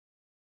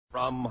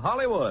From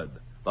Hollywood,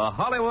 the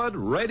Hollywood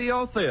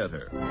Radio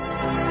Theater.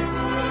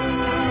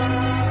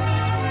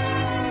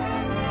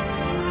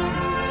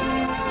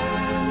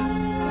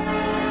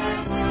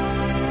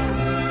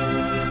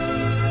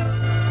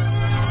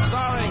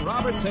 Starring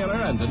Robert Taylor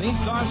and Denise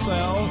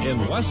Darcell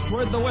in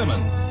Westward, the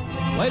Women.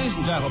 Ladies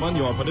and gentlemen,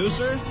 your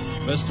producer,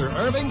 Mr.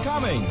 Irving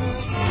Cummings.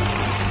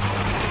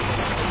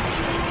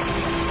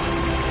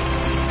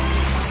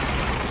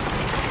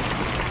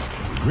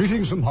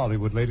 Greetings from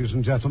Hollywood, ladies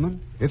and gentlemen.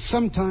 It's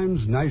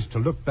sometimes nice to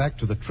look back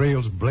to the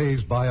trails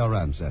blazed by our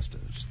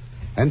ancestors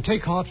and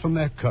take heart from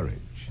their courage.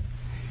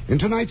 In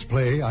tonight's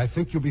play, I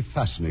think you'll be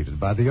fascinated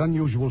by the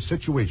unusual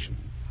situation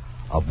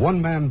of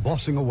one man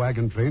bossing a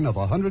wagon train of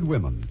 100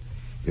 women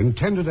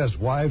intended as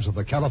wives of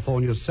the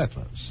California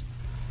settlers.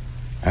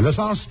 And as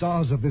our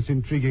stars of this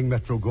intriguing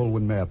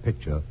Metro-Goldwyn-Mayer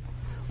picture,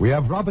 we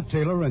have Robert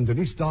Taylor and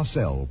Denise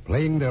Darcell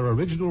playing their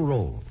original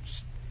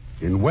roles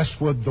in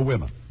Westward, the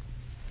Women,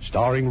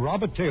 starring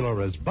Robert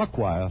Taylor as Buck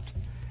Wyatt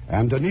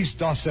and Denise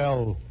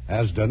Darcell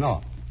as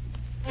Denard.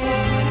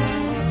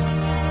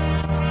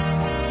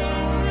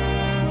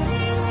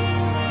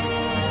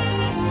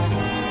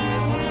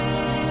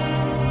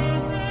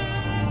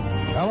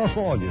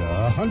 California,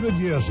 100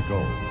 years ago,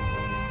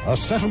 a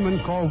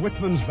settlement called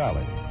Whitman's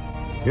Valley.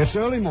 It's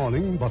early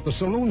morning, but the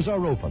saloons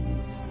are open,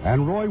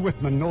 and Roy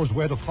Whitman knows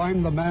where to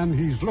find the man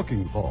he's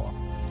looking for.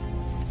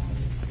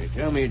 They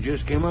tell me you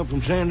just came up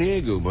from San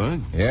Diego,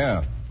 Bud.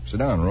 Yeah. Sit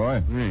down,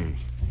 Roy. Yes.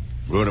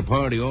 Brought a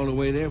party all the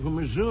way there from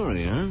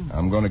Missouri, huh?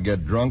 I'm going to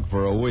get drunk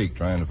for a week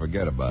trying to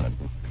forget about it.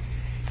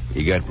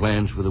 You got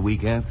plans for the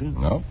week after?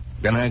 No.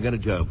 Then I got a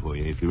job for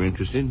you, if you're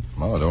interested.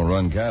 Well, I don't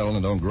run cattle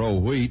and don't grow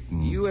wheat.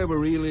 And... You ever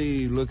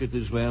really look at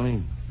this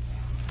valley?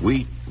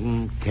 Wheat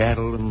and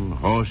cattle and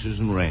horses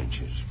and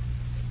ranches.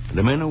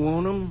 The men who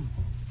own them,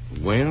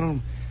 well,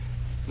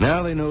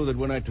 now they know that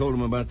what I told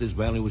them about this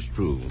valley was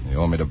true. You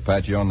want me to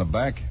pat you on the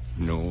back?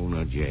 No,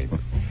 not yet.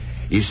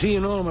 You see,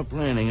 in all my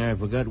planning, I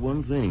forgot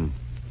one thing.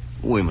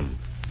 Women.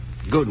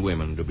 Good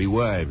women to be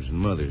wives and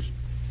mothers.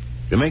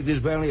 To make this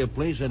valley a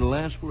place that'll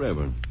last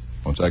forever.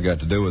 What's that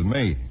got to do with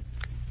me?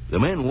 The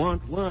men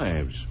want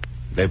wives.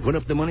 They put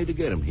up the money to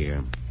get them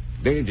here.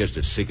 They're just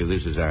as sick of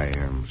this as I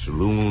am.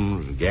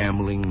 Saloons,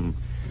 gambling.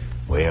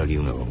 Well,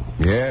 you know.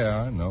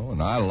 Yeah, I know,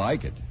 and I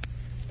like it.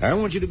 I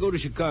want you to go to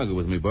Chicago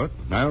with me, Buck.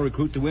 I'll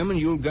recruit the women.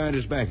 You'll guide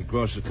us back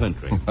across the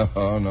country.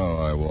 Oh, no,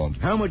 I won't.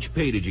 How much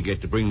pay did you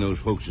get to bring those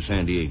folks to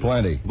San Diego?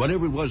 Plenty.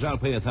 Whatever it was, I'll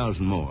pay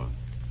 1,000 more.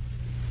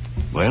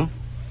 Well?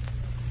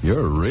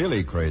 You're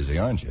really crazy,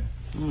 aren't you?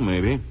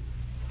 Maybe.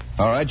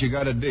 All right, you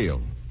got a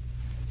deal.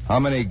 How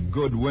many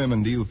good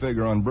women do you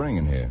figure on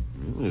bringing here?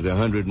 There's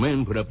 100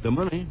 men put up the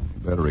money.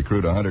 You better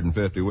recruit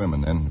 150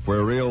 women, and if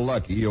we're real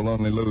lucky, you'll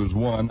only lose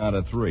 1 out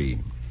of 3.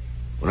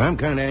 Well, I'm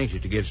kind of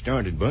anxious to get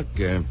started, Buck.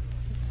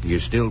 You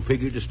still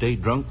figure to stay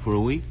drunk for a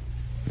week?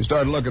 You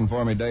start looking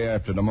for me day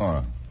after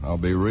tomorrow. I'll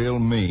be real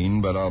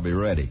mean, but I'll be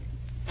ready.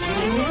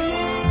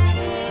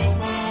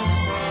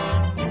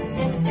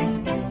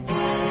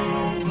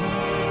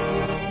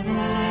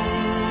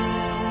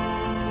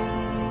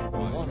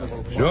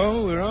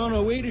 So we're on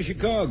our way to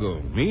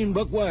Chicago, me and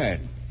Buck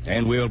Wyatt,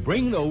 and we'll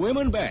bring the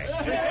women back.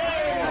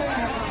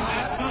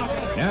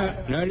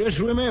 Now, just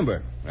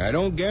remember, I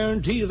don't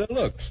guarantee the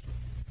looks,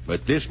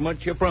 but this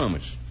much I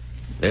promise.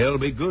 They'll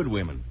be good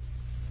women,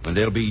 and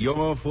they'll be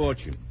your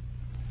fortune.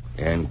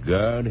 And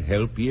God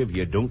help you if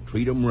you don't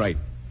treat them right,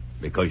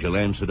 because you'll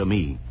answer to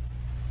me.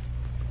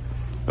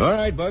 All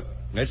right, Buck,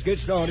 let's get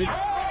started.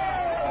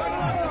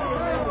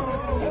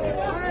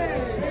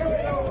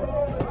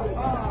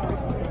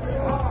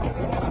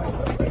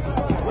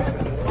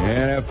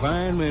 Yeah,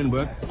 fine men,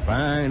 Buck,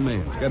 fine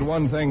men. Get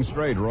one thing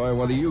straight, Roy.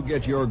 Whether you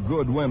get your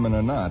good women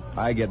or not,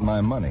 I get my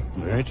money.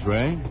 That's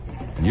right.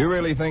 And you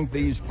really think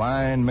these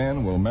fine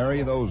men will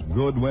marry those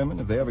good women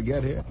if they ever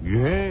get here?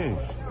 Yes.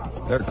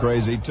 They're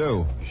crazy,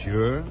 too.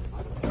 Sure.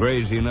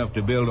 Crazy enough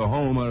to build a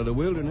home out of the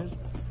wilderness.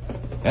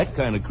 That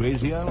kind of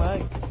crazy I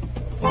like.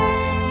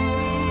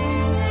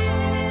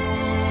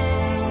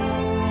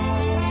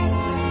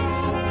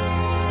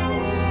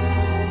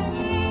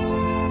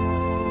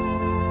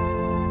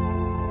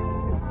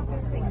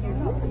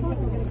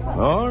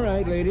 All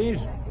right, ladies.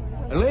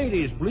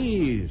 Ladies,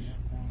 please.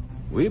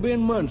 We've been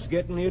months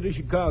getting here to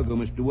Chicago,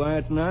 Mr.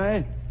 Wyatt and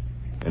I.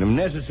 And if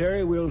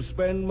necessary, we'll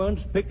spend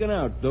months picking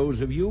out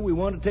those of you we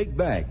want to take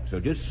back.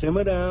 So just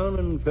simmer down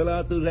and fill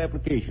out those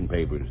application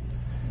papers.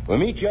 We'll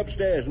meet you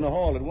upstairs in the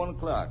hall at 1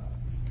 o'clock.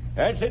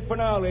 That's it for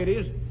now,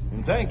 ladies.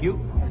 And thank you.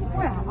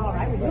 Well, all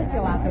right, we'll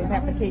fill out those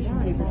application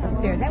papers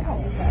upstairs. That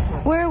won't be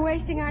bad. We're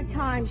wasting our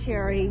time,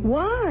 Sherry.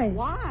 Why?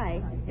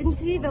 Why? Didn't you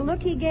see the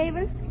look he gave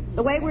us?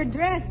 The way we're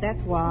dressed,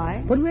 that's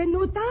why. But we had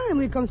no time.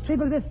 We come straight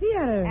from the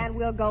theater. And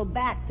we'll go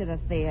back to the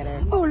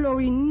theater. Oh,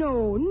 Laurie,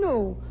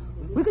 no.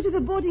 We go to the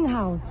boarding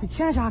house. We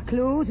change our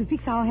clothes. We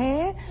fix our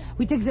hair.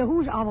 We take the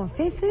rouge off our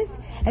faces.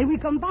 And we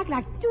come back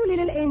like 2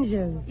 little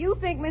angels. You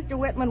think Mr.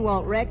 Whitman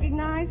won't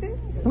recognize us?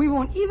 We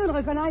won't even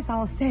recognize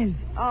ourselves.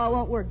 Oh, it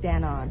won't work,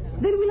 Dan on.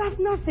 Then we'll ask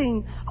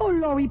nothing. Oh,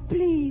 Laurie,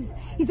 please.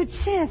 It's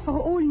a chance for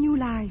a whole new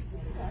life.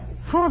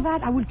 For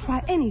that, I will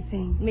try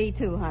anything. Me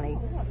too, honey.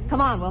 Come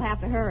on, we'll have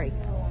to hurry.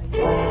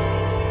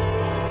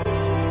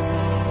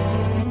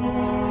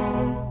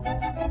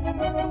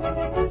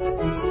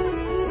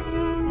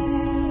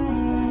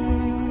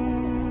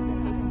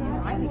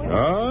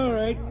 All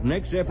right,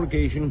 next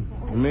application.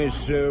 Miss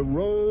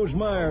Rose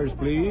Myers,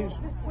 please.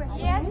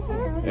 Yes,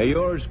 sir.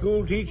 You're a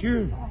school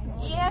teacher?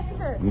 Yes,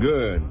 sir.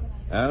 Good.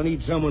 I'll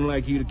need someone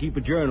like you to keep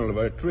a journal of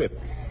our trip.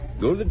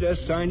 Go to the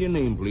desk, sign your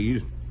name,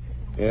 please.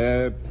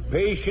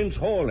 Patience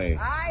Hawley.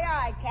 Aye,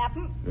 aye,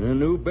 Captain.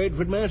 New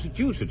Bedford,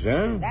 Massachusetts,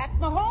 huh? That's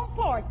my home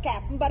port,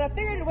 Captain, but I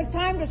figured it was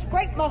time to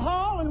scrape my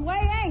hull and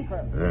weigh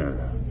anchor.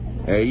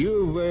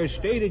 You've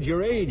stated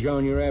your age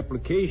on your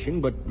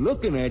application, but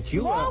looking at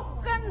you...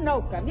 Smokin'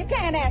 nokum. You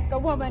can't ask a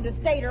woman to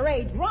state her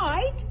age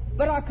right,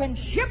 but I can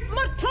ship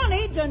my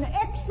tonnage and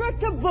extra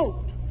to boot.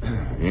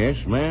 Yes,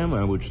 ma'am,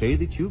 I would say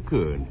that you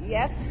could.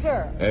 Yes,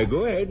 sir.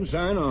 Go ahead and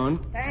sign on.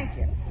 Thank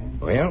you.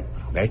 Well,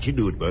 that should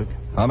do it, Buck.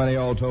 How many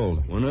all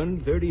told?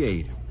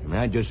 138. And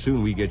I'd just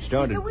soon we get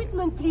started. Mr.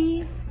 Whitman,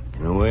 please.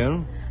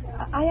 Well?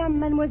 I am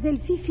Mademoiselle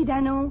Fifi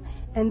Danon,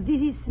 and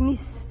this is Miss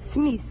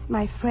Smith,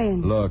 my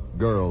friend. Look,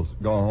 girls,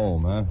 go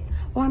home, huh?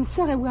 Oh, I'm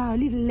sorry we are a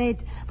little late,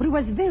 but it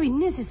was very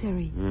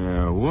necessary.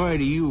 Why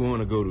do you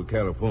want to go to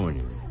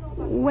California?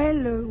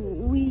 Well,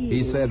 we...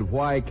 He said,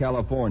 why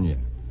California?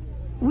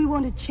 We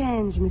want a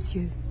change,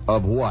 monsieur.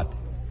 Of what?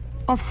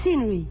 Of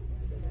scenery.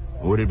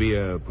 Would it be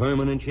a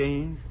permanent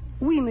change?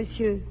 Oui,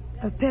 monsieur.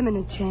 A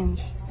permanent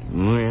change.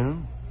 Well,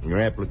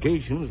 your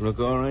applications look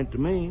all right to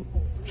me.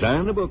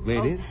 Sign the book,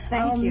 ladies.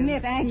 Thank you.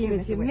 Merci, Thank you,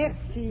 monsieur. Mr. Whitman.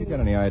 Merci. You got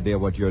any idea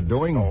what you're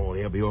doing? Oh,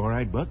 they'll be all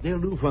right, Buck.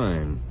 They'll do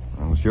fine.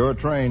 Well, sure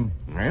train.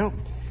 Well,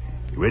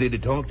 you ready to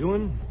talk to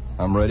him?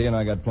 I'm ready, and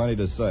I got plenty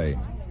to say.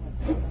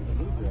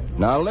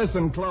 Now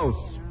listen close.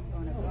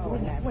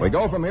 We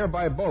go from here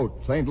by boat,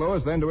 St.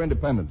 Louis, then to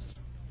Independence.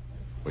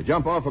 We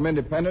jump off from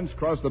Independence,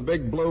 cross the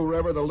Big Blue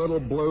River, the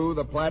Little Blue,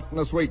 the Platte, and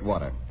the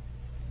Sweetwater.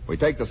 We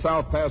take the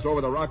South Pass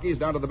over the Rockies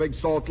down to the Big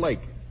Salt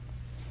Lake.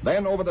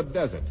 Then over the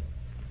desert.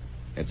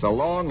 It's a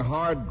long,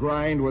 hard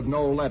grind with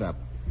no let-up.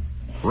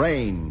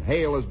 Rain,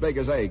 hail as big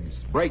as eggs,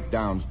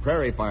 breakdowns,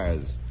 prairie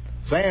fires,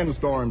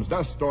 sandstorms,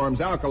 dust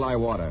storms, alkali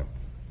water.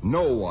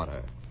 No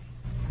water.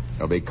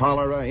 There'll be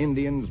cholera,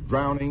 Indians,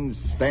 drownings,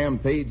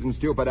 stampedes, and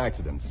stupid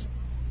accidents.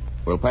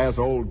 We'll pass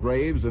old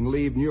graves and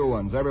leave new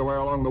ones everywhere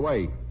along the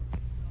way.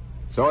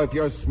 So if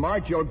you're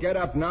smart, you'll get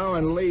up now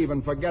and leave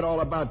and forget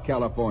all about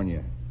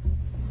California.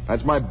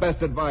 That's my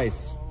best advice.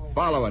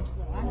 Follow it.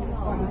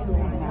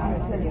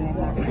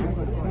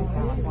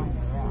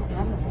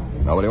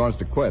 Nobody wants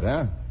to quit,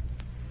 huh?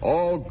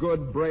 All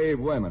good, brave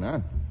women,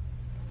 huh?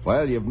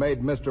 Well, you've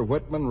made Mr.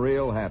 Whitman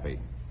real happy.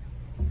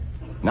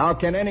 Now,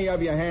 can any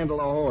of you handle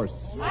a horse?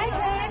 I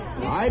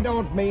can. I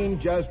don't mean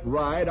just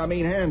ride, I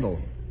mean handle.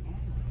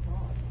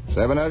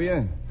 7 of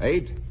you?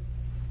 8?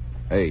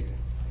 8.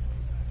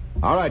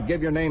 All right,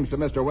 give your names to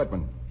Mr.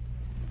 Whitman.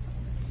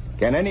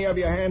 Can any of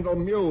you handle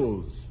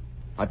mules?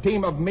 A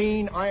team of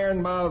mean,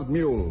 iron-mouthed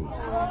mules.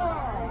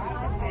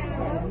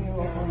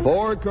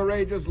 4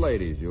 courageous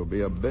ladies. You'll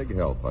be a big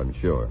help, I'm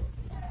sure.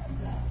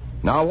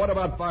 Now, what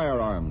about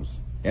firearms?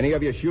 Any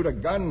of you shoot a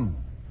gun?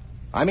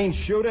 I mean,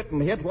 shoot it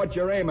and hit what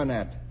you're aiming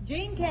at.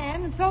 Jean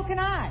can, and so can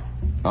I.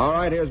 All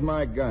right, here's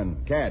my gun.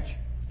 Catch.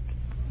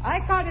 I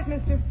caught it,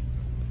 mister.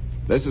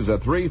 This is a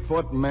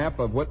 3-foot map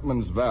of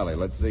Whitman's Valley.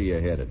 Let's see you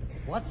hit it.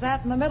 What's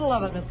that in the middle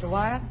of it, Mr.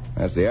 Wyatt?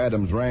 That's the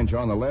Adams Ranch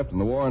on the left and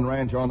the Warren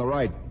Ranch on the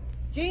right.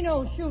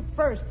 Jean'll shoot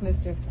first,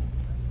 mister.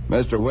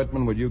 Mr.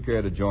 Whitman, would you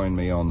care to join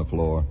me on the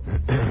floor?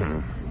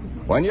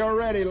 When you're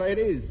ready,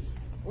 ladies.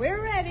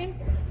 We're ready.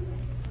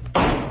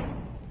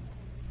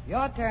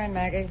 Your turn,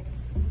 Maggie.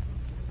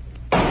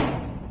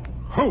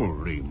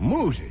 Holy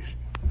Moses.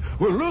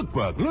 Well, look,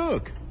 Buck,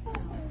 look.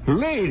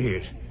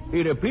 Ladies,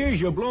 it appears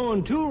you're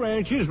blowing 2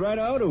 ranches right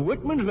out of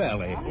Whitman's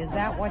Valley. Is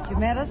that what you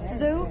meant us to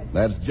do?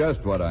 That's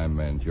just what I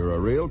meant. You're a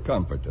real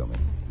comfort to me.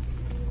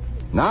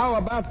 Now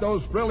about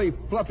those frilly,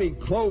 fluffy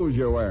clothes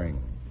you're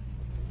wearing.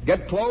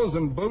 Get clothes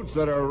and boots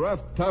that are rough,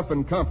 tough,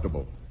 and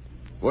comfortable.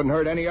 Wouldn't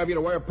hurt any of you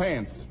to wear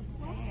pants.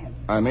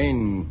 I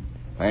mean,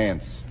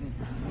 pants.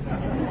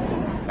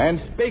 And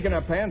speaking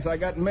of pants, I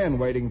got men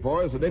waiting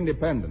for us at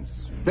Independence.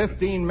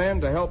 15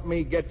 men to help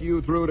me get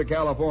you through to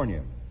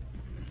California.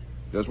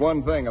 Just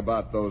one thing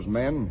about those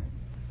men.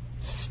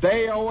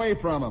 Stay away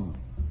from them.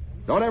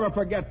 Don't ever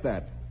forget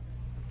that.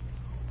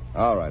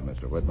 All right,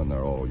 Mr. Whitman,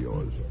 they're all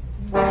yours.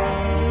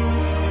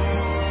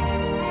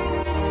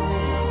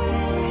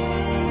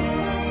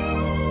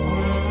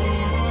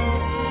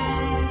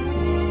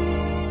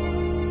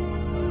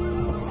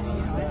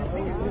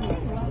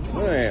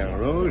 Well,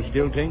 Rose,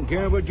 still taking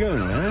care of her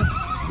journal, huh?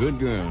 Good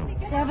girl.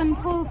 7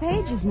 full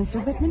pages,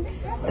 Mr. Whitman.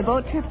 The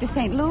boat trip to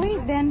St. Louis,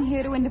 then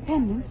here to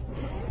Independence.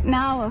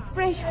 Now a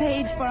fresh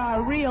page for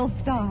our real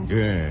start.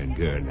 Good,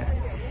 good.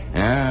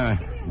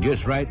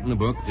 Just write in the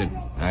book that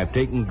I've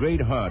taken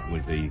great heart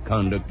with the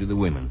conduct of the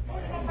women.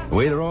 The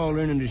way they're all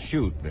learning to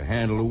shoot, to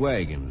handle the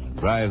wagons, and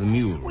drive the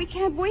mules. We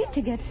can't wait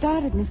to get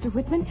started, Mr.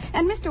 Whitman.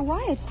 And Mr.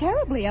 Wyatt's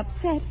terribly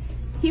upset.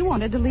 He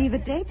wanted to leave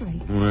at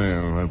daybreak.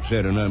 Well,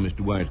 upset or not,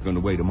 Mr. Wyatt's going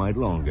to wait a mite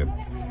longer.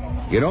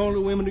 Get all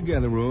the women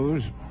together,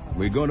 Rose.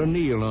 We're going to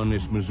kneel on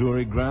this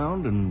Missouri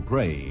ground and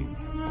pray.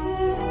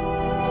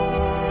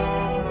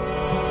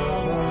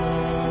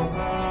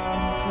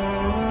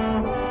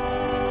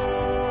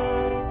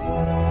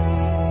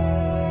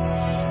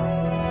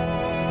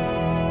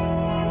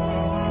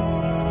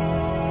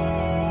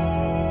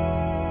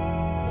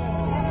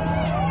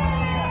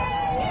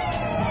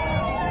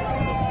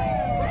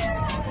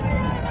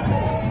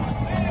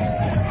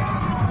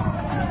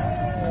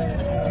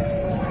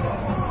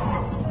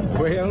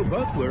 Well,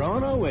 Buck, we're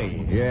on our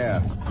way. Yeah.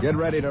 Get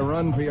ready to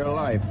run for your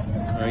life.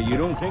 You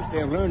don't think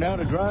they've learned how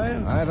to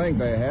drive? I think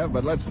they have,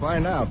 but let's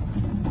find out.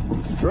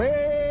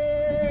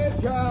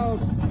 Stretch out!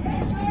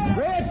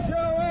 Stretch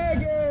your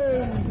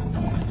wagon!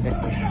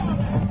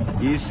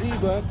 You see,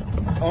 Buck,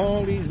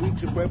 all these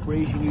weeks of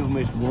preparation, you've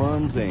missed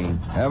one thing.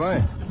 Have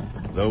I?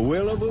 The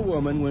will of a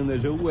woman when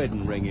there's a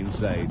wedding ring in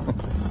sight.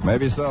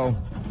 Maybe so.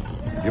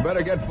 You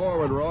better get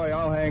forward, Roy.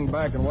 I'll hang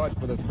back and watch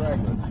for the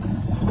stragglers.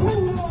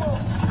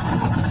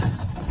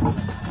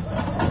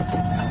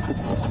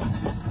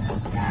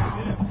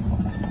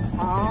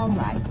 All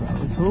right,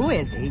 Rose. Who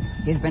is he?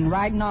 He's been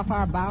riding off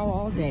our bow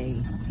all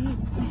day.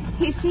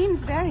 He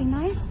seems very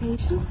nice,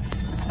 Patience.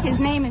 His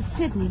name is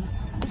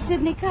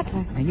Sidney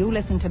Cutler. Now, you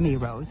listen to me,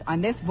 Rose.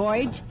 On this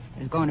voyage,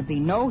 there's going to be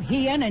no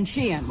he-in and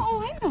she-in.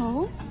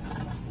 Oh,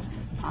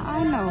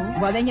 I know.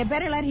 Well, then you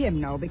better let him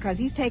know, because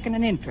he's taken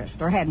an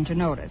interest, or hadn't you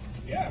noticed?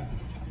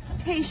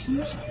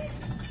 Patience,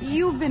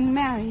 you've been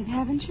married,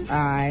 haven't you?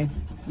 Aye.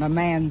 My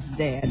man's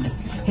dead.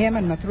 Him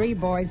and my 3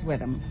 boys with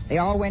him. They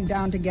all went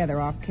down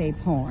together off Cape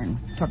Horn.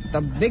 Took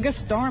the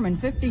biggest storm in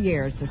 50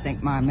 years to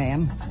sink my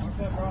man.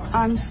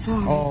 I'm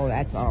sorry. Oh,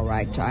 that's all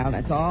right, child.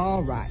 That's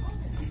all right.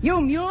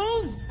 You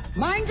mules,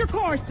 mind your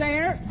course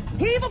there.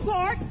 Heave a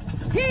port.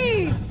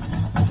 Heave!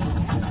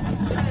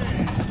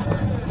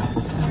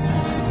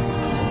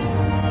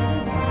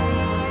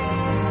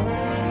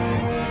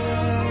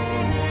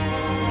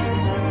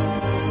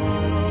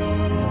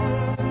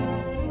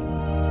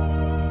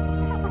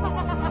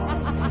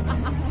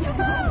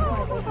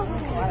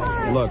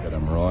 Look at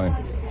them, Roy.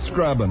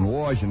 Scrubbing,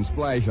 washing,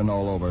 splashing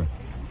all over.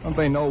 Don't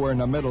they know we're in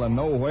the middle of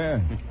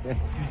nowhere?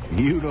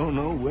 You don't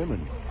know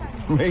women.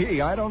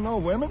 Me? I don't know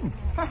women?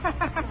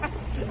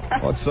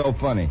 What's so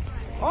funny?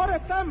 All the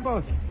time,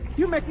 boss.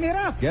 You make me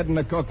laugh. Get in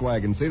the cook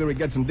wagon. See that we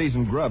get some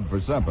decent grub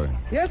for supper.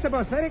 Yes,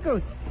 boss. Very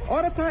good.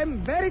 All the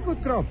time, very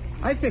good crop.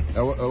 I fix. Wait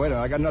a minute.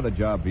 I got another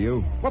job for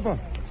you. What, boss?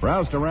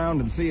 Roust around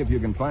and see if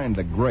you can find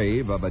the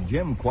grave of a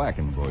Jim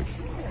Quackenbush.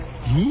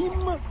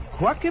 Jim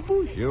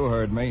Quackenbush? You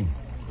heard me.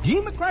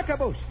 Jim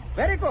Quackenbush.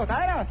 Very good.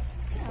 I ask.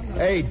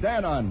 Hey,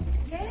 Danon.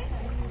 Yes?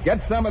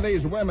 Get some of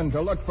these women to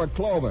look for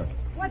clover.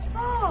 What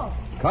for?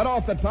 Cut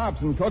off the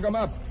tops and cook them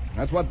up.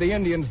 That's what the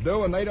Indians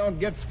do, and they don't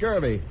get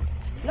scurvy.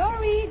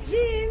 Laurie,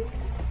 Jim,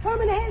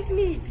 come and help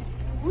me.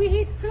 We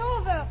eat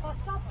clover for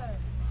supper.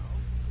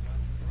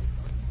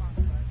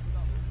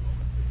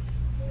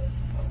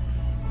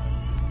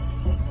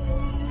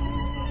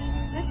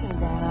 Listen,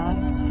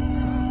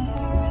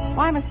 Dad.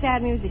 Why must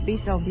sad music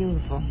be so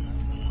beautiful?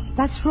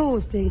 That's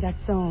Rose playing that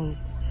song.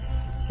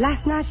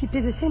 Last night she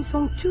played the same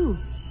song, too.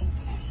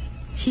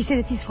 She said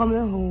it is from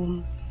her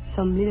home,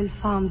 some little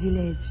farm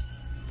village.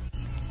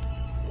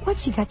 What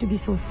she got to be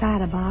so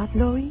sad about,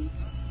 Laurie?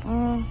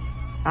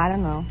 I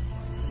don't know.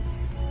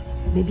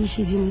 Maybe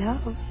she's in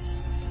love.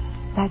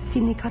 That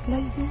Sidney Cutler,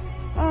 is it?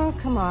 Oh,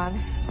 come on.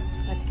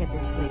 Let's get to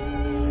sleep.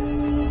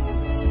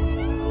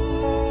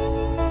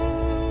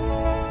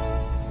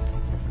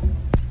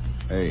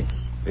 Hey,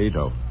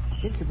 Ito.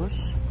 Yes, boss.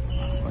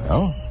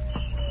 Well?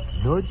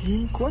 No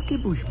Jim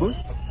Quackenbush, boss.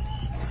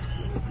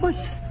 Boss,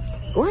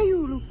 why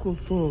you look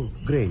for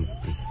grave,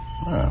 please?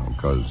 Well,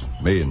 because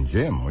me and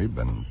Jim, we've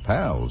been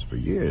pals for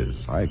years.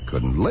 I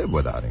couldn't live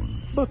without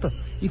him. But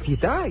if he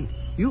died,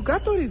 you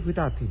got to live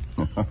without him.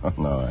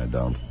 No, I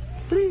don't.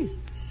 Please.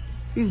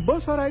 Is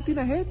boss all right in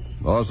the head?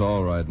 Boss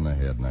all right in the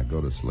head. Now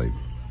go to sleep.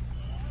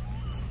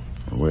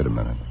 Wait a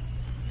minute.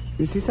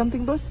 You see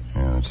something, boss?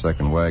 Yeah, the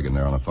second wagon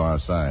there on the far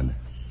side.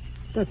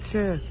 That's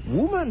a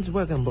woman's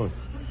wagon, boss.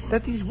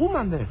 That is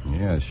woman there.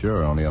 Yeah,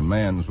 sure. Only a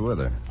man's with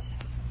her.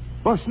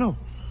 Boss, no.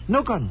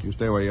 No gun. You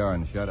stay where you are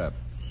and shut up.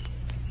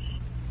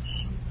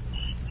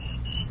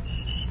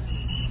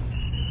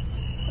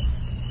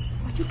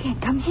 But you can't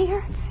come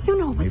here. You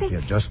know what If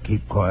you just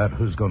keep quiet,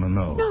 who's going to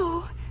know?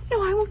 No,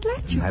 I won't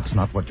let you. That's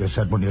not what you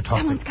said when you talked.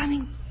 Someone's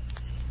coming.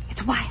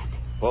 It's Wyatt.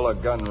 Pull a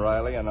gun,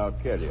 Riley, and I'll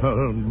kill you.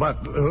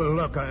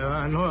 Look,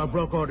 I know I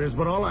broke orders,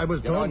 but all I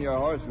was Get told... on your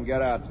horse and get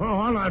out. Oh,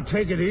 why not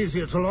take it easy?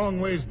 It's a long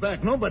ways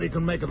back. Nobody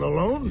can make it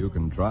alone. You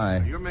can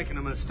try. You're making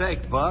a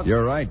mistake, Buck.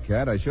 You're right,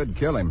 Cat. I should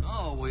kill him.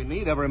 Oh, we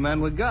need every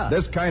man we got.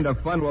 This kind of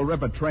fun will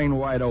rip a train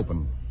wide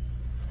open.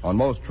 On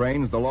most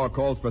trains, the law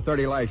calls for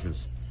 30 lashes.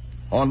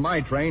 On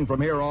my train, from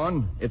here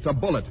on, it's a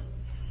bullet.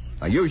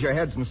 Now use your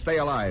heads and stay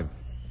alive.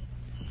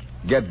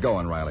 Get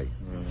going, Riley.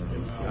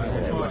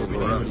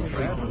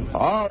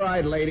 All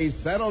right, ladies,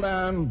 settle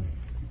down.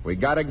 We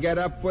gotta get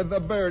up with the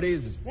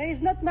birdies. There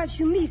is not much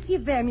you miss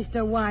there,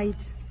 Mr. White.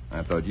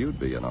 I thought you'd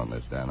be in on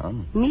this,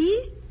 Danon.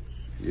 Me?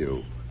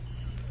 You.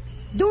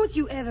 Don't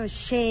you ever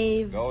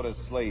shave? Go to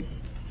sleep.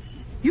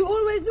 You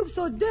always look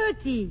so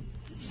dirty.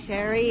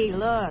 Sherry,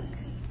 look.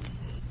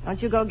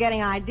 Don't you go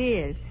getting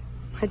ideas.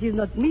 It is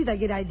not me that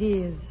get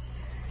ideas.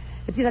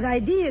 It is that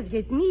ideas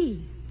get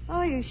me.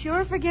 Oh, you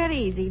sure forget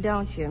easy,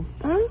 don't you?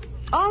 Huh?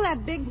 All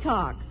that big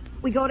talk.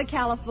 We go to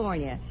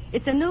California.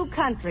 It's a new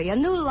country, a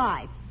new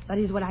life. That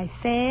is what I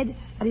said.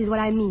 That is what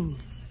I mean.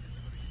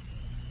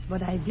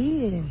 But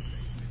ideas,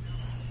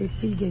 they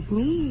still get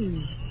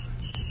me.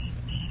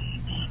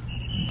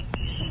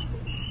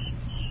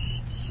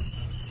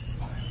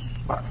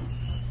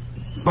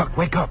 Buck,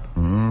 wake up.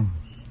 Hmm?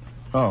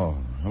 Oh,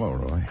 hello,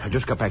 Roy. I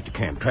just got back to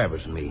camp,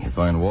 Travers and me. You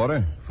find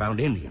water? Found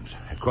Indians.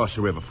 Across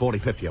the river, 40,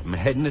 50 of them,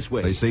 heading this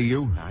way. They see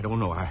you? I don't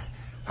know.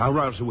 I'll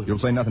rouse the You'll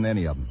say nothing to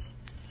any of them.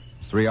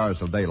 It's 3 hours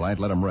till daylight.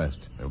 Let them rest.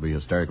 They'll be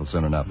hysterical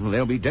soon enough. Well,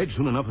 they'll be dead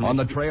soon enough. On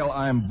the trail,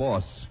 I'm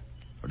boss.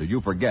 Or did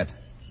you forget?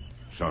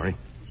 Sorry.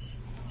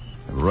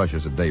 They'll rush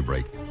us at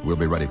daybreak. We'll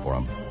be ready for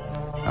them.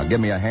 Now give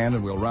me a hand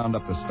and we'll round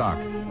up the stock.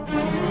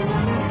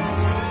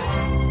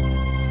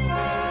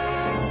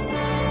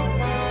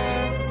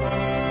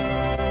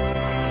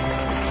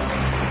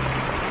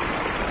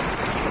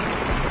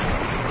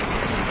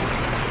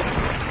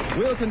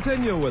 We'll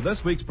continue with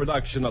this week's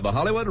production of the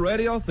Hollywood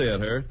Radio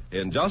Theater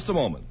in just a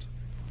moment.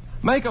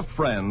 Make a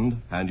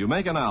friend and you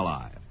make an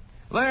ally.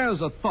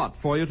 There's a thought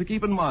for you to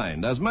keep in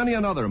mind, as many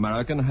another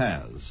American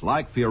has,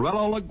 like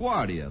Fiorello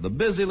LaGuardia, the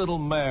busy little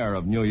mayor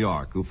of New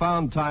York, who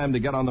found time to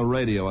get on the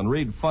radio and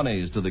read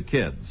funnies to the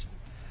kids.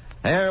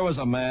 Here was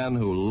a man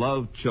who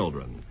loved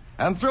children,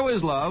 and through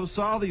his love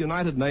saw the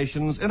United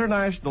Nations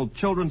International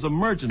Children's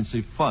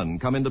Emergency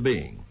Fund come into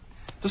being.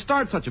 To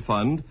start such a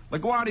fund,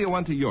 LaGuardia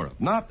went to Europe,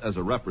 not as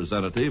a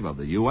representative of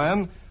the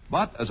UN,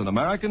 but as an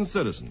American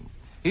citizen.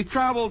 He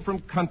traveled from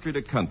country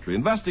to country,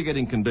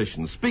 investigating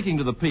conditions, speaking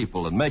to the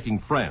people, and making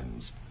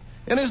friends.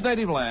 In his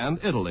native land,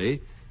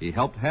 Italy, he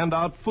helped hand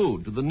out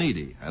food to the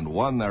needy and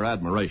won their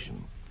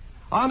admiration.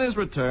 On his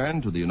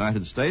return to the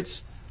United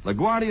States,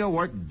 LaGuardia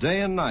worked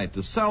day and night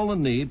to sell the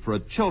need for a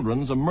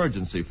children's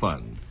emergency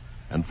fund.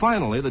 And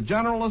finally, the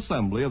General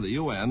Assembly of the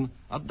UN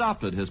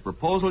adopted his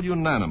proposal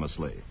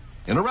unanimously,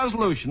 in a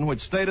resolution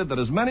which stated that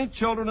as many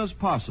children as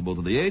possible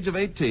to the age of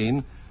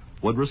 18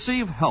 would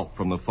receive help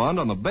from the fund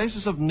on the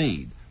basis of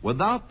need,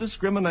 without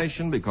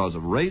discrimination because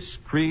of race,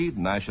 creed,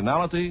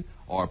 nationality,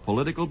 or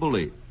political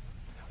belief.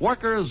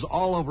 Workers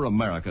all over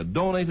America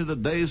donated a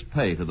day's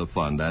pay to the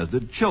fund, as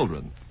did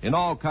children in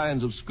all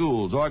kinds of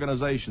schools,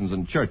 organizations,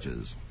 and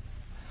churches.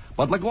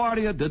 But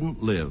LaGuardia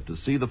didn't live to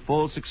see the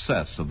full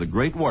success of the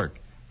great work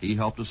he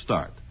helped to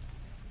start.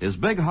 His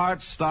big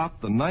heart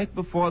stopped the night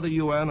before the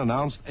UN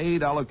announced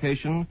aid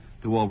allocation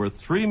to over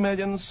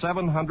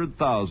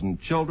 3,700,000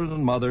 children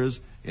and mothers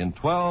in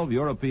 12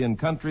 European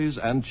countries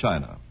and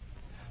China.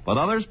 But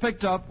others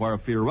picked up where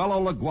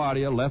Fiorello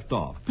LaGuardia left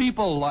off.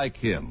 People like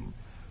him,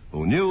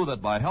 who knew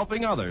that by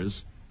helping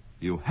others,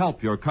 you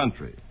help your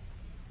country.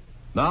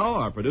 Now,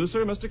 our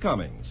producer, Mr.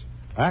 Cummings.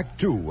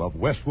 Act 2 of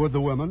Westward the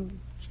Women,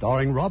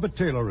 starring Robert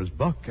Taylor as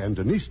Buck and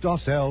Denise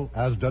Darcell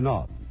as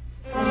Danon.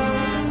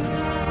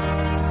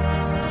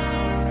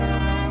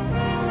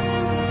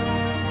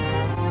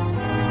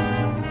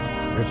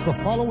 It's the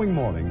following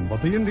morning,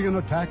 but the Indian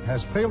attack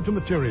has failed to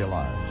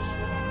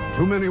materialize.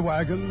 Too many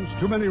wagons,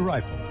 too many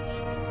rifles.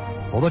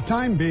 For the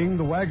time being,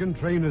 the wagon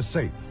train is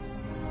safe.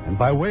 And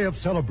by way of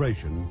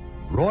celebration,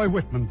 Roy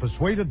Whitman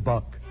persuaded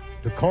Buck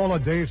to call a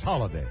day's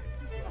holiday.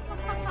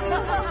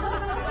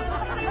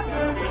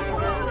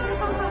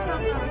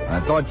 I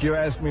thought you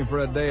asked me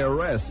for a day of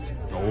rest.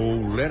 Oh,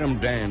 let them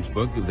dance,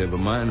 Buck, if they've a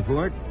mind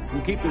for it.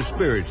 And keep their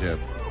spirits up.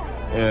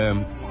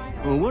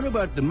 Well, what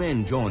about the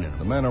men joining them?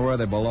 The men are where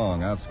they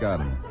belong, out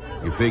scouting.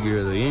 You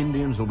figure the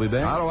Indians will be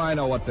back? How do I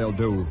know what they'll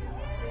do?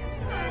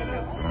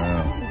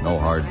 No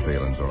hard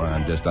feelings, or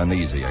I'm just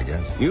uneasy, I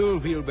guess. You'll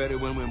feel better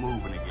when we're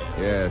moving again.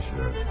 Yeah,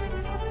 sure.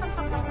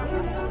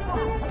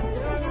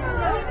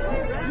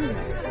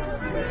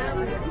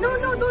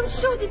 No, don't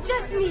shoot. It's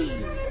just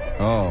me.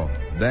 Oh,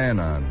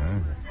 Danon, huh?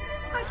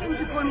 Why can't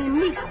you call me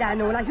Miss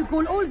Dano like you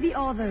call all the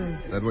others?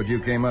 Is that what you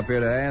came up here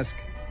to ask?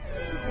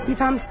 If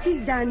I'm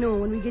still Dano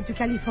when we get to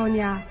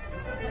California,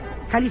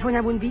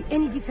 California won't be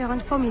any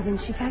different for me than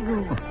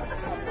Chicago.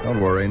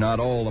 Don't worry, not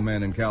all the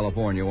men in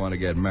California want to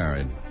get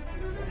married.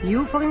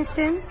 You, for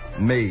instance?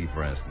 Me,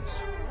 for instance.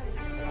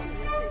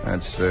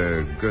 That's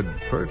good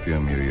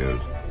perfume you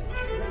use.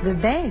 The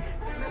best.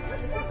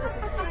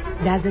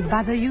 Does it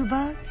bother you,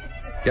 Buck?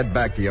 Get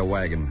back to your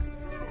wagon.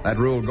 That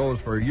rule goes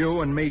for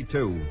you and me,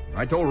 too.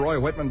 I told Roy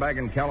Whitman back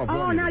in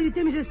California. Oh, now you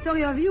tell me the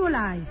story of your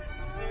life.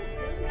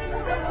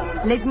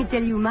 Let me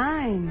tell you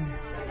mine.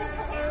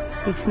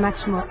 It's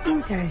much more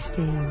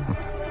interesting.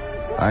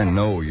 I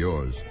know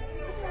yours.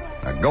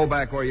 Now go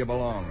back where you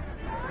belong.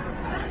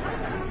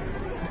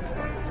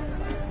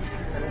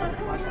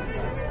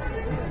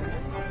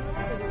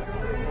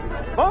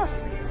 Boss,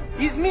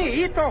 it's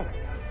me, Ito.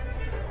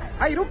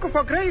 I look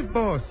for grave,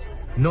 boss.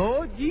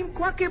 No Jim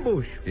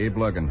Quackebush. Keep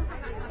looking.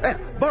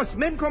 Boss,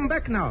 men come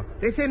back now.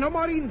 They say no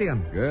more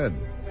Indian. Good.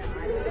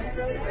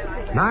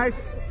 Nice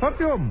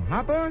perfume,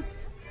 huh, boss?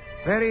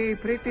 Very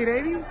pretty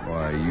lady?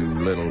 Why, you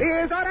little...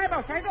 It's all right,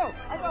 boss. I go.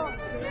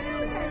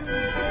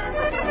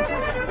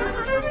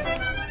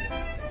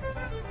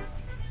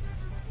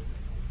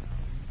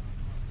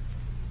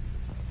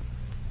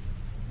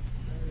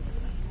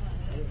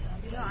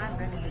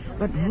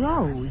 But,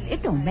 Rose,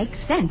 it don't make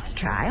sense,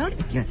 child.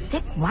 If you're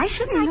sick, why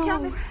shouldn't I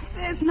tell No,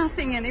 there's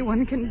nothing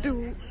anyone can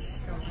do.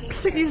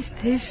 Please,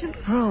 Patience.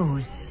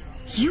 Rose,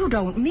 you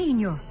don't mean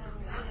you're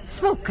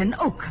smoking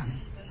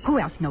oakum. Who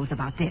else knows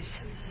about this?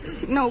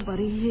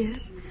 Nobody here.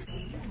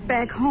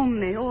 Back home,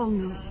 they all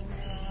know.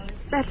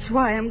 That's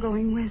why I'm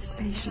going west,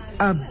 Patience.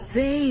 A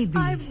baby.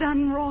 I've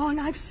done wrong.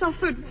 I've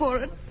suffered for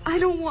it. I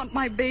don't want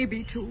my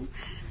baby to.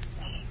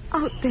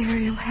 Out there,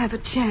 he'll have a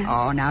chance.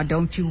 Oh, now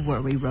don't you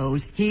worry,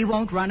 Rose. He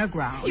won't run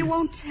aground. You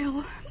won't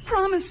tell.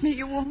 Promise me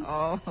you won't.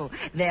 Oh,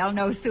 they'll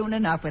know soon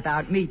enough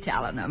without me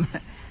telling them.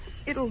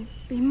 It'll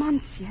be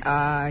months yet.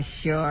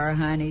 Sure,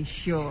 honey,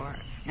 sure.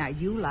 Now,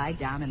 you lie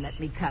down and let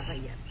me cover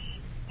you.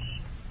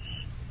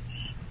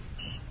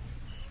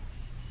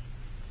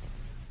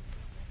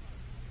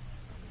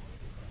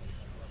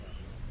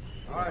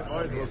 All right,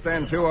 boys, we'll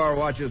stand 2-hour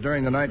watches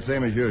during the night,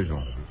 same as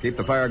usual. Keep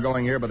the fire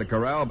going here by the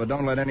corral, but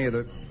don't let any of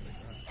the...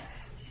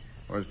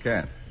 Where's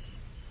Cat?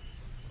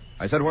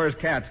 I said, where's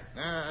Cat?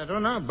 I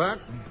don't know,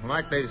 Buck.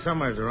 Likely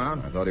somewhere's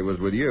around. I thought he was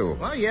with you.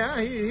 Well,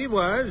 yeah, he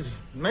was.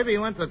 Maybe he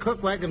went to the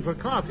cook wagon for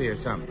coffee or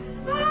something.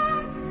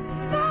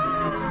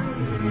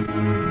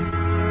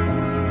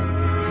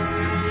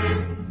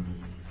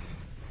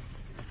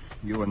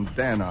 You and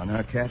Dan on,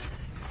 huh, Cat?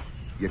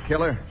 You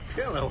kill her?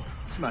 Kill her?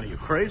 What's the matter? You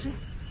crazy?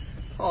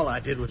 All I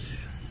did was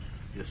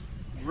just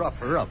rough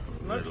her up a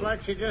Looks little.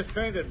 like she just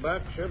fainted,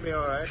 Buck. She'll be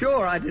all right.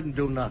 Sure, I didn't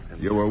do nothing.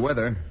 You were with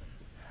her.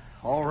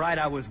 All right,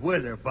 I was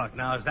with her, Buck.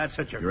 Now, is that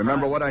such a... You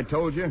remember what I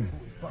told you?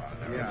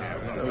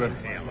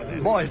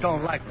 Yeah. Boys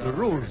don't like the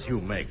rules you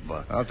make,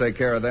 Buck. I'll take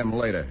care of them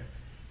later.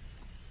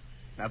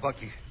 Now, Buck,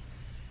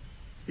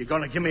 you're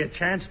going to give me a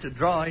chance to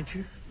draw, ain't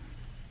you?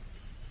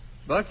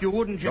 Buck, you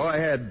wouldn't just... Go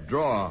ahead,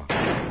 draw.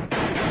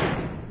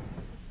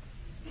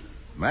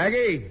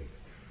 Maggie,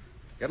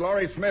 get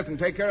Laurie Smith and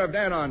take care of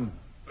Danon.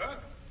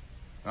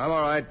 I'm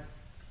all right.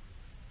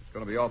 It's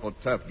going to be awful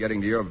tough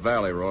getting to your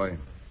valley, Roy.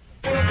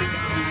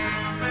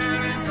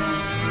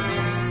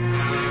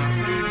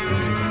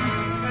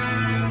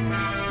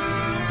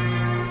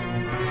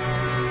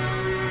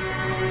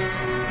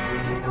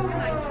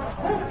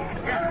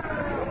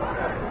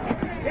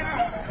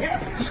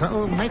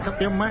 So make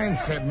up your mind,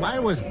 Sid. Why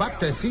was Buck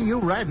to see you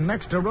riding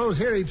next to Rose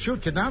here? He'd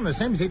shoot you down the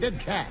same as he did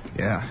Cat.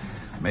 Yeah,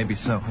 maybe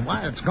so.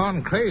 Why, it's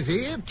gone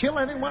crazy. He'd kill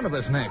any one of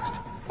us next.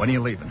 When are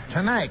you leaving?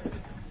 Tonight.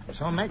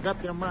 So make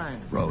up your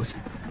mind. Rose,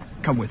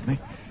 come with me.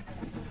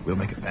 We'll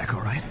make it back, all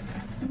right?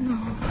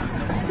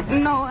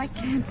 No, I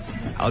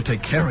can't. I'll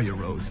take care of you,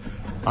 Rose.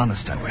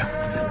 Honest, I will.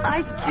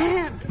 I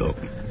can't. Look,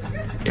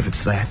 if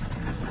it's that,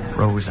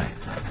 Rose,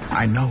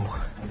 I know.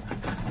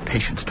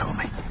 Patience told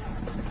me.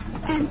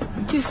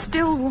 And you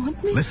still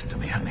want me? Listen to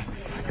me, honey.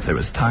 If there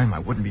was time, I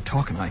wouldn't be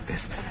talking like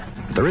this.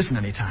 But there isn't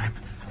any time.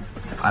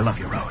 I love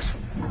you, Rose.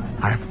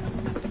 I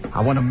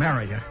want to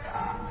marry you.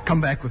 Come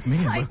back with me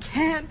and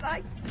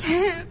I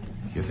can't.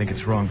 You think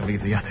it's wrong to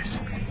leave the others?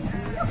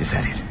 Is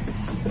that it?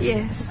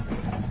 Yes.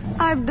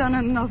 I've done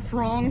enough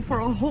wrong for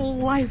a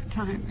whole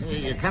lifetime.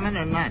 You coming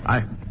or not?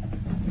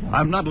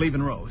 I'm not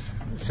leaving Rose.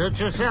 Suit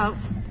yourself.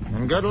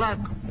 And good luck.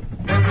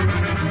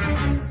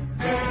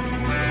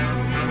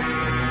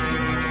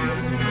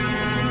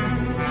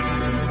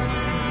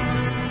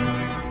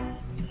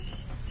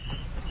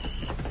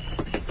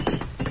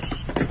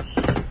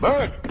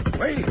 Bert,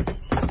 wait.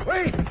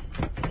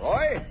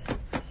 Roy?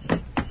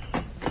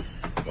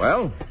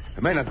 Well?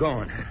 The men are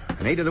gone,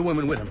 and 8 of the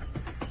women with them.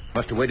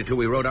 Must have waited till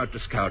we rode out to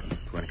scout.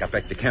 When I got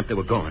back to camp, they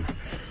were gone.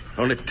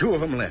 Only 2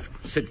 of them left.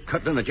 Sid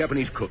Cutler and the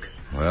Japanese cook.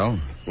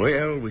 Well,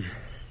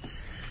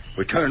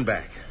 we turned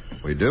back.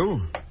 we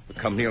do? We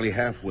come nearly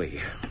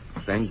halfway.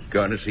 Thank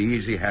God it's the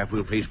easy half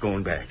we'll face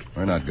going back.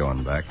 We're not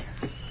going back.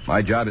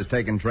 My job is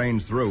taking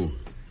trains through.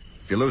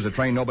 If you lose a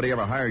train, nobody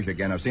ever hires you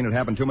again. I've seen it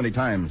happen too many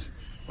times.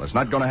 Well, it's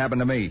not going to happen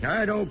to me.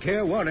 I don't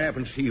care what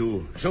happens to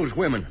you. So's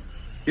women.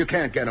 You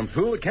can't get them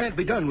through. It can't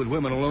be done with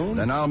women alone.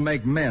 Then I'll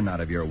make men out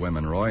of your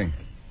women, Roy.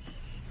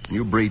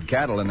 You breed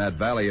cattle in that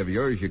valley of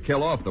yours, you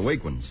kill off the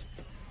weak ones.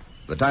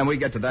 By the time we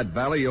get to that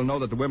valley, you'll know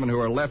that the women who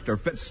are left are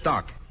fit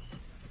stock.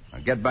 Now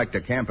get back to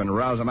camp and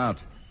rouse them out.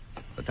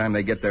 By the time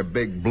they get their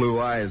big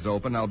blue eyes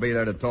open, I'll be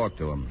there to talk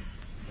to them.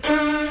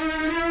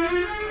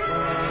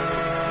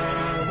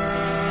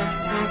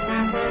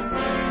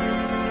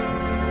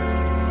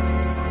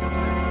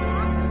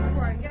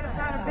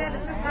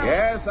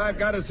 Yes, I've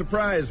got a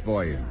surprise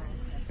for you.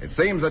 It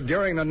seems that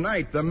during the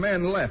night, the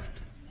men left.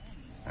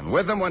 And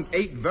with them went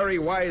 8 very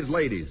wise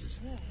ladies.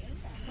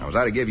 Now, was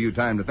I to give you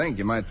time to think,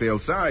 you might feel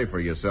sorry for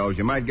yourselves.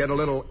 You might get a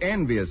little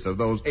envious of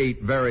those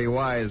 8 very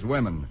wise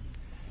women.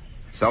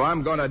 So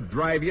I'm going to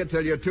drive you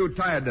till you're too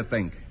tired to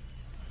think.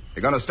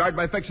 You're going to start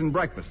by fixing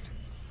breakfast.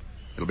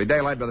 It'll be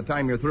daylight by the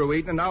time you're through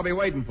eating, and I'll be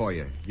waiting for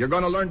you. You're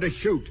going to learn to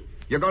shoot.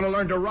 You're going to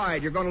learn to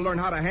ride. You're going to learn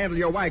how to handle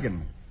your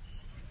wagon.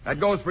 That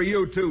goes for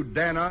you, too,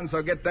 Danon,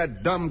 so get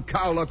that dumb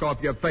cow look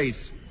off your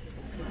face.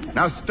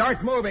 Now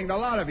start moving, the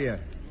lot of you.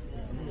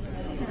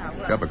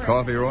 Cup of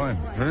coffee, Roy?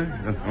 Huh?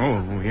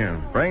 Oh,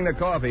 yeah. Bring the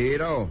coffee,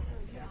 Ito.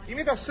 Give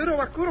me the suru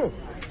wakuru.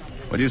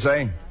 What'd you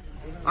say?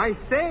 I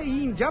say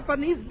in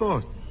Japanese,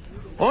 boss.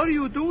 All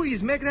you do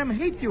is make them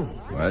hate you.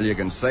 Well, you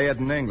can say it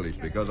in English,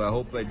 because I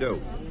hope they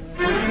do.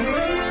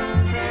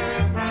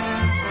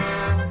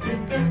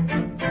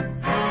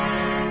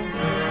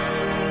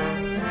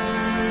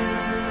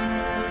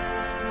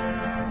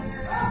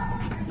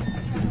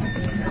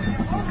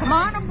 Come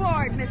on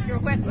aboard,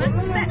 Mr. Whitman.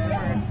 Set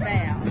for a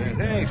spell.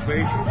 Thanks,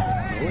 Faith.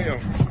 Well,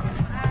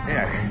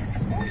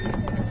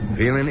 yeah.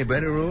 Feel any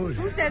better, Rose?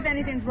 Who says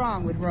anything's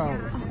wrong with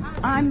Rose?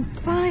 I'm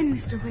fine,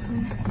 Mr.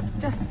 Whitman.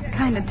 Just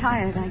kind of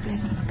tired, I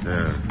guess.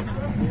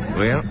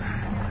 Well,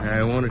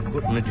 I wanted to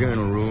put in the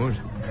journal, Rose.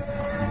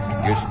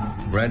 Just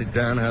write it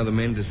down how the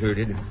men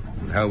deserted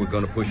and how we're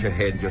going to push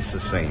ahead just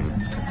the same.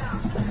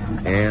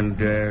 And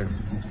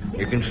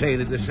you can say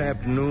that this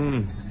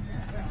afternoon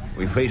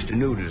we faced a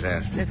new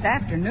disaster. This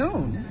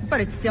afternoon?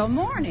 But it's still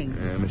morning.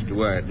 Mr.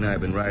 Wyatt and I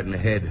have been riding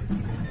ahead.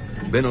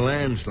 It's been a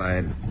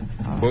landslide.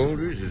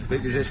 Boulders as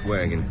big as this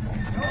wagon.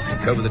 They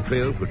cover the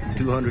trail for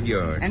 200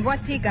 yards. And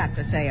what's he got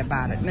to say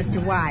about it,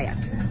 Mr. Wyatt?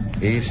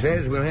 He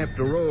says we'll have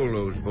to roll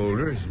those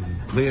boulders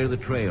and clear the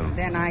trail.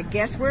 Then I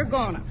guess we're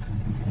gonna.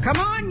 Come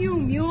on, you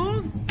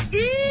mules.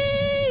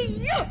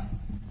 Ee-yoo!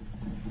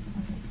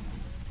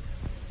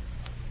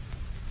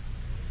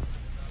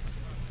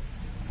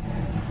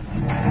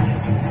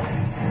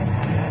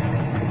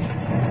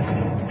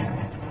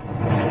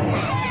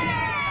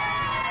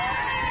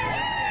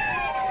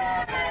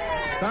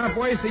 Stop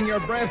wasting your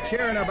breath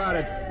cheering about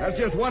it. That's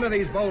just one of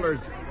these boulders.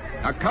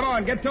 Now, come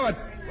on, get to it.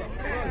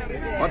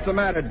 What's the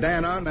matter,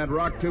 Danon? That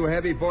rock too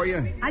heavy for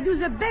you? I do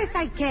the best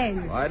I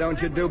can. Why don't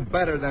you do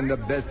better than the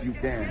best you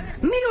can?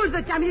 Mille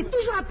the time, il est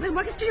toujours après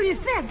moi. Qu'est-ce que je lui ai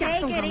fait,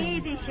 garçon? Take it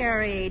easy,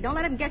 Sherry. Don't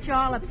let him get you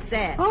all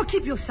upset. Oh,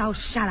 keep yourself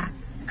shut up.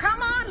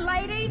 Come on,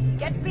 ladies.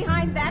 Get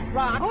behind that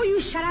rock. Oh, you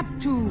shut up,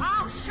 too.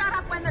 I'll shut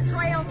up when the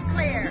trail's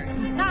clear.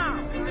 Now,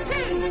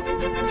 keep.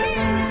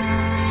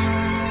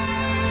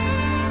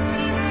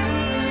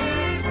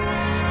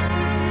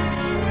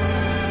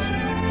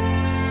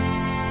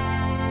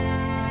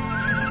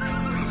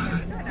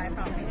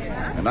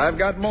 And I've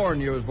got more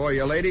news for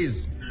you, ladies.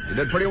 You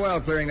did pretty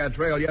well clearing that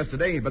trail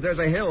yesterday, but there's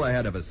a hill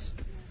ahead of us.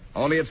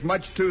 Only it's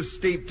much too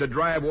steep to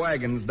drive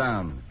wagons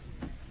down.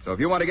 So if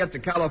you want to get to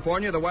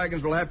California, the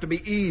wagons will have to be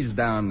eased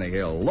down the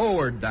hill,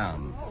 lowered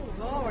down. Oh,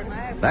 Lord,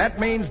 my... That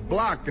means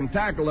block and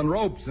tackle and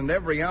ropes and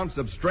every ounce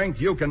of strength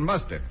you can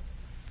muster.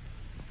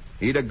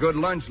 Eat a good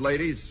lunch,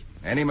 ladies.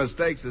 Any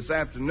mistakes this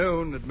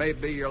afternoon, it may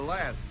be your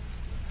last.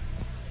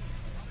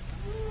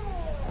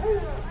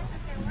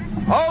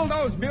 Hold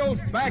those mules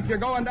back. You're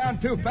going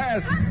down too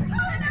fast. Hang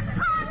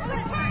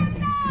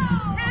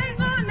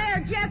on there,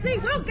 Jesse.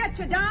 We'll get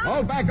you down.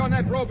 Hold back on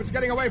that rope. It's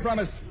getting away from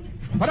us.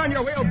 Put on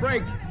your wheel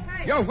brake.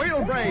 Your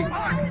wheel brake.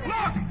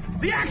 Look!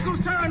 The axle's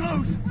turned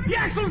loose. The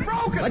axle's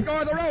broken. Let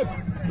go of the rope.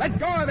 Let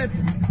go of it.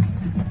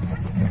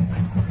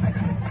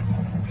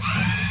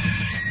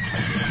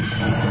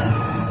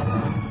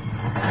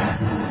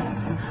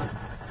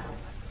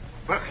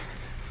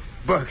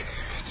 Buck.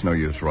 It's no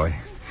use, Roy.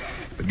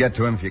 But get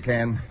to him if you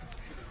can.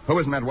 Who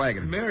was in that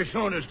wagon? Mary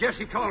Saunders,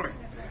 Jesse Collar.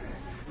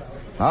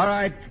 All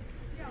right.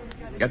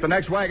 Get the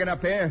next wagon up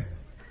here.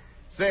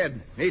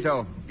 Sid,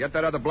 Ito, get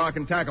that other block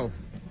and tackle.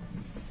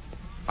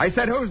 I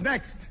said, who's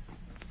next?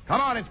 Come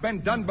on, it's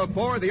been done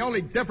before. The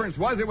only difference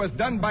was it was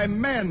done by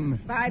men.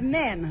 By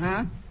men,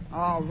 huh?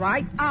 All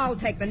right, I'll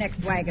take the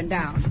next wagon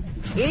down.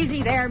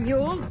 Easy there,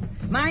 mules.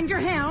 Mind your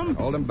helm.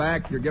 Hold him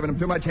back. You're giving him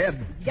too much head.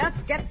 Just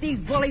get these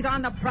bullies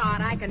on the prod.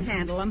 I can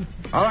handle them.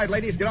 All right,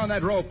 ladies, get on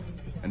that rope.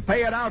 And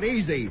pay it out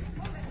easy.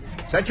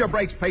 Set your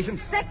brakes,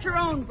 Patience. Set your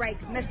own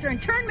brakes, mister,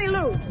 and turn me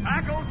loose.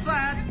 Tackle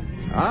set.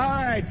 All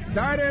right,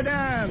 start her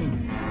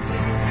down.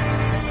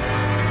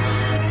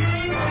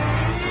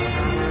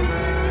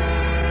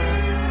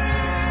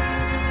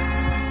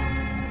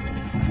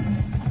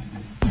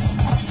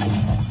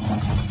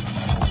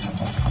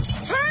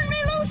 Turn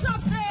me loose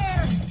up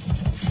there.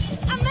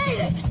 I made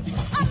it.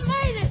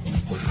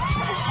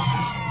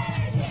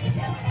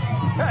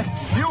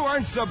 You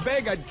weren't so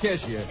big, I'd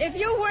kiss you. If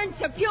you weren't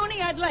so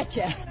puny, I'd let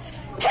you.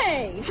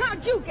 Hey,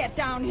 how'd you get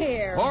down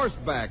here?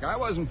 Horseback. I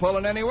wasn't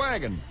pulling any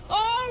wagon. All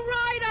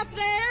right up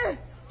there.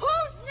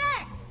 Who's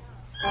next?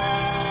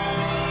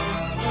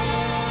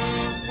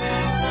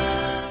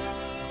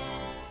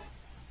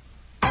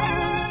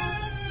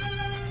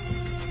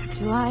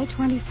 July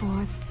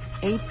 24th,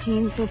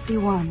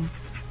 1851.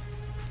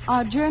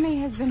 Our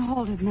journey has been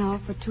halted now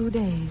for 2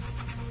 days.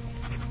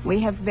 We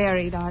have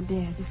buried our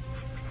dead.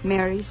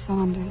 Mary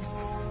Saunders,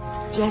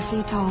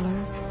 Jessie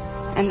Toller,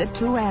 and the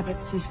 2 Abbott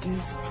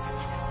sisters.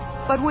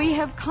 But we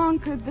have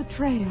conquered the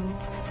trail.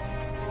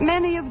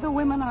 Many of the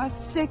women are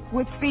sick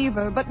with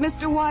fever, but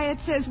Mr. Wyatt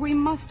says we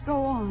must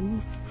go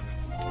on.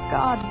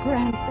 God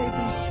grant they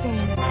be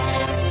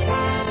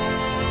spared.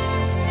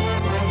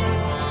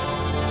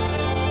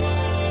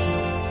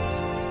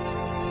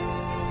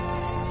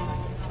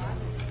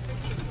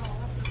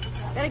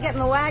 Better get in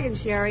the wagon,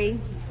 Sherry.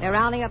 They're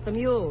rounding up the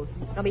mules.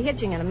 They'll be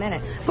hitching in a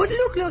minute. But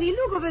look, Laurie,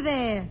 look over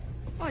there.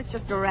 Oh, it's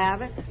just a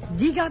rabbit.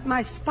 Dig out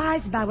my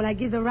spice bag when I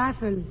give the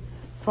rifle.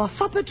 For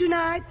supper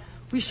tonight,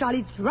 we shall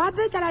eat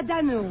rabbit à la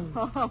Dano.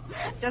 Oh,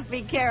 just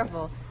be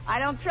careful. I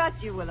don't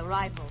trust you with a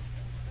rifle.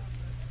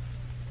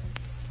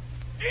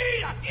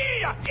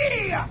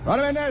 Run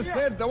him in there,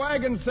 Sid. The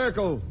wagon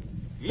circle.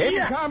 Keep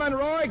it coming,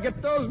 Roy.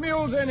 Get those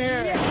mules in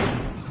here.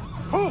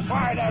 Who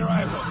fired that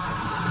rifle?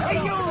 Hey,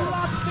 you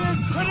lobsters!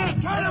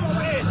 Critters, turn them,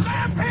 Sid!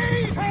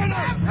 Stampede! Turn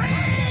them!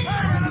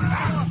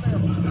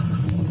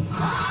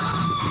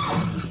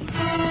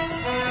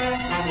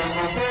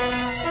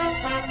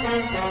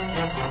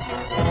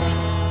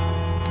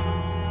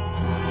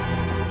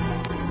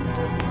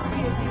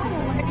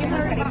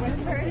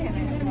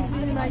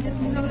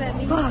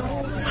 Buck,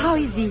 how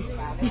is he?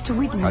 Mr.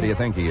 Whitman. How do you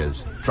think he is?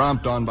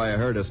 Tromped on by a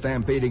herd of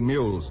stampeding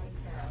mules.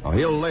 Oh,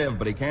 he'll live,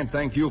 but he can't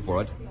thank you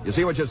for it. You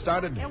see what you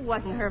started? It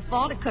wasn't her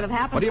fault. It could have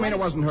happened. What do you mean it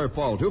wasn't her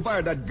fault? Who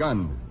fired that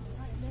gun?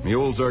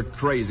 Mules are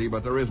crazy,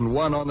 but there isn't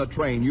one on the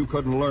train you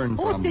couldn't learn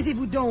Oh, from.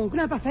 taisez-vous donc. Vous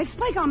n'avez pas fait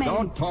exprès quand même.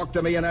 Don't talk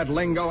to me in that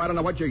lingo. I don't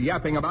know what you're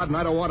yapping about, and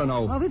I don't want to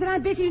know. Oh, vous êtes un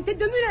imbécile, une tête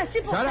de mule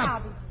insupportable. Shut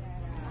up.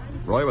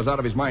 Roy was out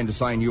of his mind to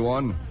sign you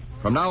on.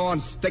 From now on,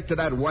 stick to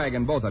that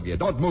wagon, both of you.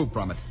 Don't move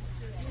from it.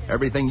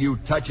 Everything you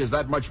touch is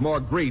that much more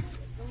grief.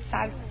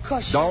 Sale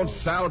cochon. Don't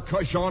sal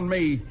cush on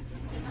me.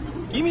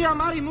 Give me your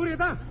money,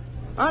 Murida.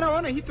 I don't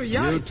want to hit the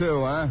yard. You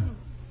too, huh?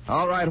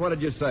 All right, what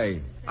did you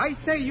say? I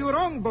say you're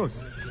wrong, boss.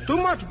 Too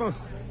much, boss.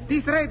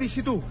 This lady,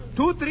 she do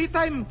 2-3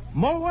 times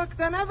more work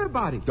than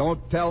everybody.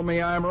 Don't tell me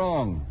I'm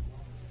wrong,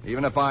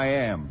 even if I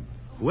am.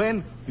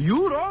 When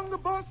you wrong,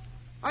 boss,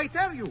 I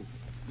tell you,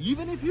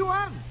 even if you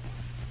am.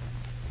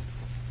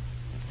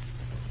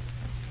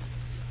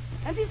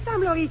 And this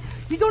time, Laurie,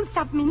 you don't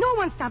stop me. No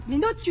one stopped me.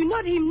 Not you,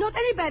 not him, not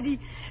anybody.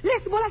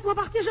 Laisse-moi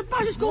partir. Je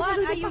pars jusqu'au... What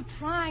are you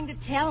trying to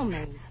tell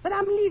me? But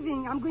I'm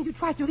leaving. I'm going to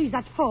try to reach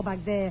that fort back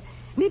there.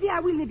 Maybe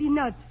I will, maybe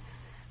not.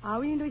 I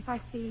will know if I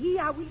stay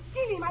here. I will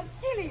kill him. I'll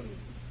kill him.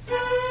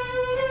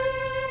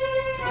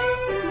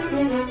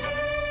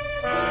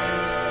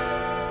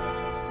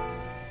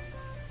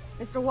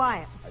 Mr.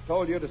 Wyatt. I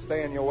told you to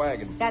stay in your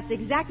wagon. That's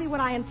exactly what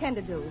I intend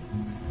to do.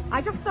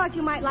 I just thought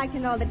you might like to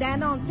know that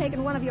Dandon's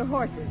taken one of your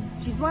horses.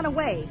 She's run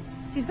away.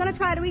 She's going to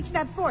try to reach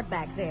that fort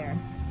back there.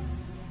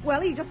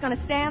 Well, are you just going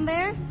to stand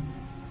there?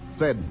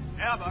 Sid.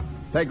 Yeah, Buck.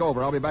 Take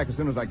over. I'll be back as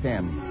soon as I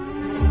can.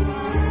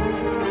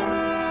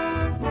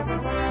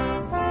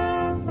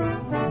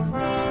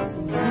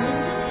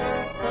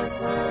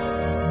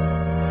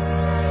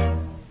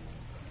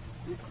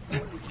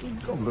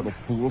 Go, little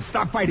fool.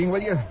 Stop fighting,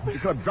 will you? You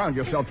could have drowned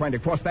yourself trying to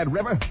cross that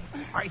river.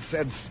 I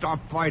said stop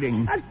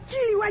fighting. I'll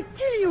kill you. I'll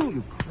kill you.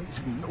 You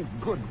crazy, no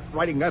good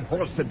riding that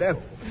horse to death.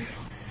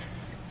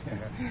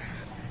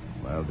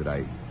 Well, did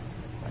I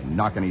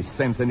knock any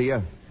sense into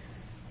you?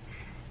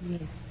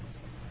 Yes.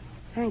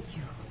 Thank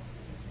you.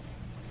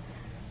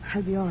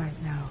 I'll be all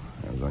right now.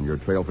 I was on your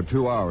trail for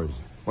 2 hours.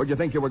 Where'd you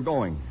think you were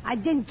going? I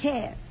didn't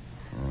care.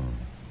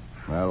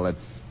 Well, let's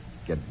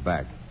get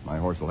back. My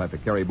horse will have to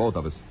carry both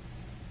of us.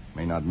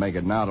 May not make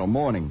it now till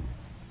morning.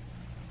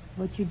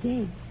 What you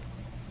did,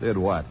 Did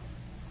what?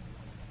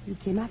 you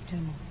came after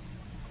me.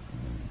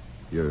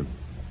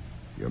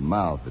 Your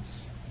mouth, it's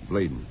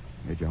bleeding.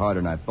 Hit you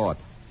harder than I thought.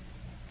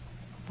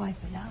 Why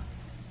for love?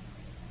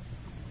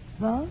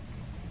 Well,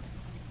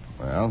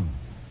 Well,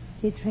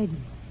 get ready.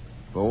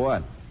 for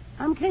what?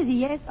 I'm crazy,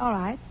 yes, all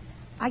right.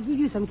 I give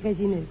you some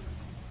craziness.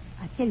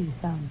 I tell you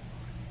some.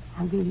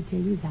 I'm going to tell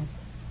you that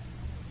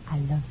I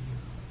love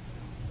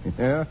you.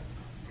 Yeah?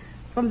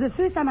 From the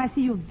first time I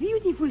see your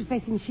beautiful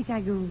face in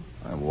Chicago,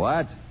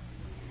 What?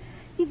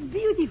 it's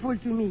beautiful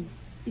to me.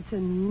 It's a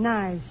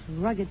nice,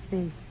 rugged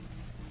face.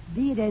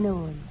 Beard and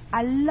all.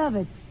 I love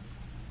it.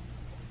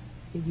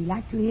 Would you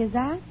like to hear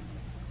that?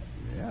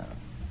 Yeah.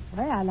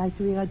 Well, I like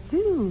to hear it,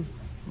 too.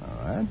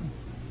 All right.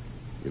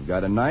 You've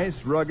got a nice,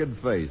 rugged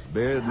face,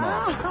 beard and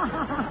all.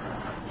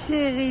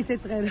 Chérie, c'est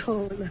très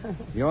drôle.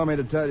 You want me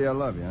to tell you I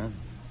love you, huh?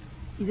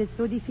 Is it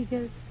so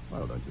difficult?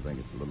 Well, don't you think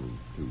it's a little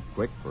too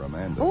quick for a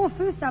man to... Oh,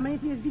 first time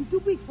anything has been too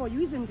quick for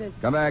you, isn't it?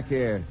 Come back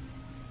here.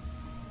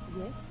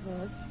 Yes,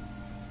 well.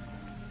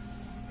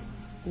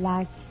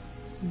 Like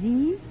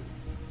these?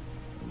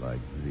 Like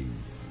these.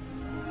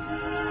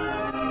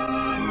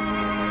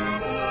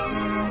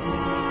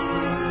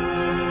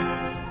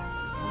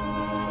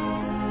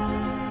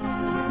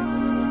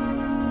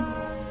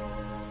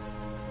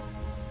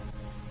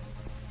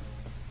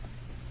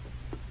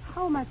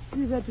 How much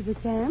further to the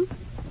camp?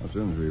 As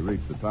soon as we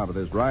reach the top of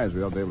this rise,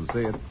 we'll be able to see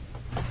it.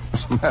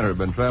 What's the matter?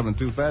 Been traveling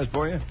too fast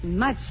for you?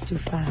 Much too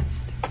fast.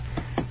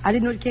 I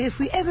did not care if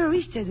we ever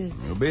reached it.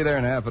 We'll be there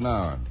in half an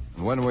hour.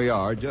 And when we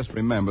are, just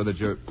remember that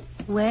you're...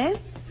 Well,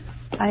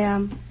 I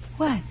am...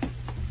 What?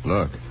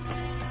 Look.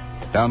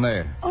 Down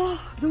there. Oh,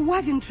 the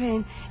wagon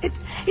train. It's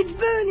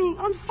burning,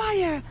 on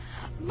fire.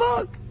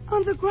 Buck,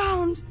 on the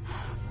ground.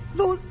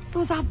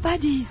 Those are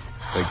buddies.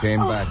 They came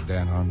back,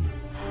 Danhon.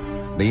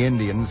 The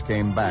Indians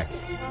came back.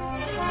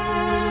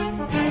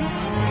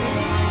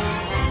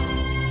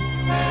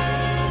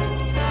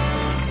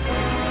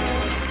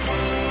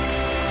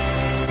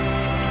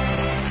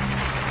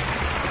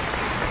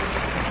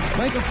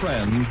 Make a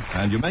friend,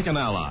 and you make an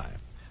ally.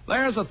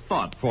 There's a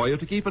thought for you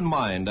to keep in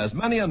mind, as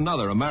many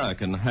another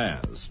American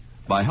has.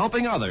 By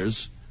helping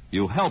others,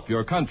 you help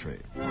your country.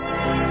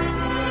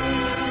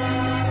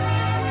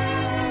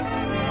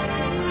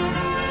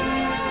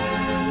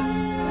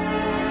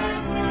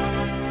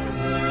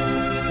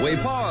 We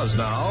pause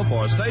now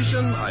for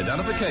station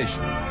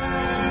identification.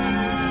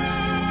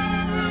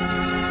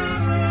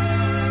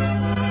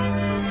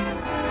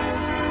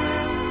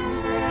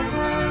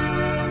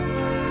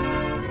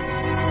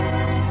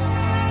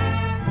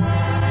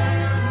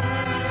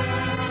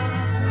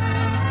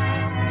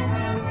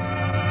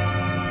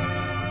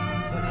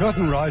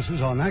 Curtain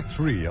rises on Act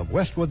 3 of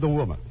Westward the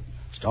Woman,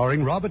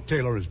 starring Robert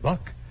Taylor as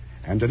Buck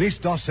and Denise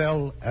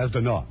Dossell as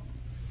Denon.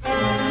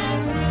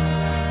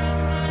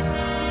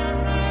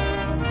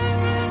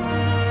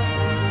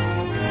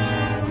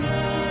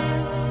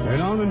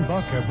 Denon and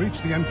Buck have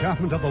reached the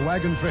encampment of the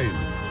wagon train.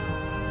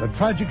 The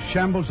tragic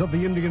shambles of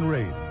the Indian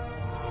raid.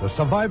 The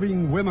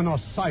surviving women are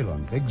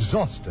silent,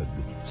 exhausted,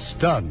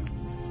 stunned.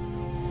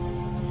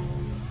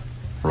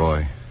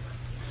 Roy,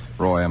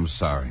 I'm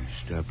sorry.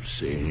 Stop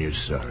saying you're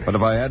sorry. But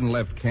if I hadn't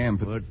left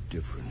camp... What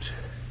difference?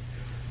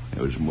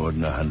 There was more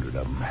than 100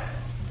 of them.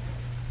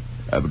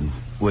 I've been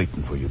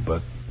waiting for you,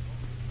 Buck.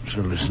 So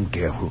listen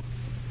careful.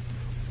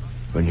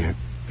 When you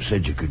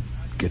said you could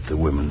get the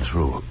women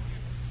through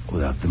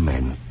without the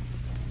men,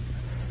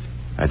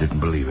 I didn't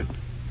believe it.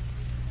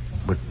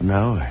 But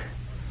now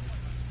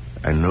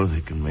I know they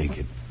can make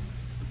it.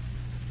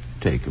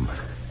 Take them.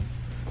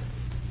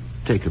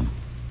 Take them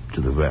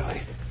to the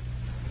valley.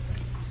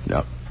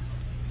 Now,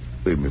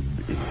 leave me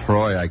be.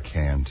 Roy, I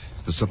can't.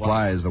 The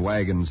supplies, the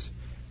wagons.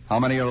 How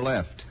many are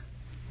left?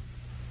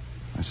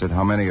 I said,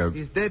 how many are...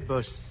 He's dead,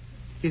 boss.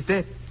 He's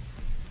dead.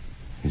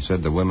 He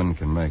said the women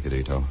can make it,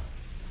 Ito.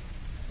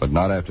 But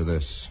not after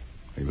this.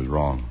 He was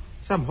wrong.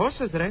 Some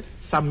horses, right?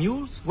 Some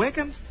mules,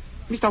 wagons.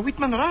 Mr.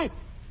 Whitman, right?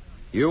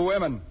 You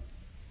women.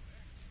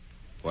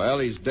 Well,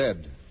 he's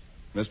dead.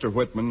 Mr.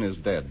 Whitman is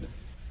dead.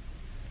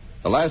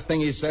 The last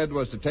thing he said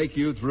was to take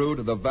you through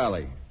to the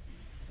valley.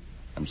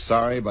 I'm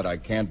sorry, but I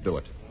can't do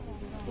it.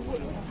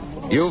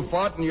 You've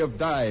fought and you've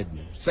died.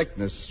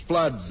 Sickness,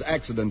 floods,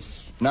 accidents.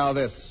 Now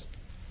this.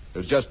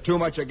 There's just too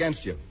much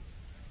against you.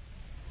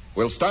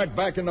 We'll start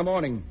back in the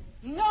morning.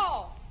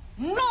 No!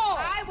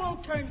 I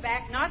won't turn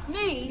back. Not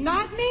me.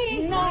 Not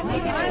me. Not me.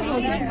 I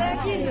won't turn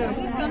back either.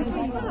 We've come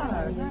too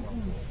far.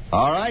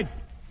 All right.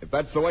 If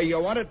that's the way you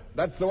want it,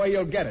 that's the way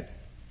you'll get it.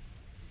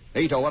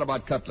 Ito, what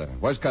about Cutler?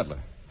 Where's Cutler?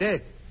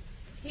 Dead.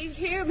 He's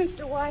here,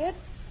 Mr. Wyatt.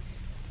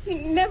 He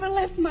never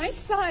left my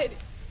side.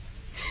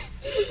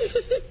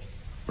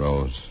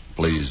 Rose,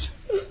 please.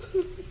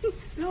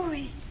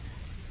 Laurie.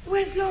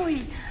 Where's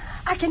Laurie?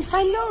 I can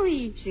find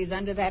Laurie. She's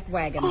under that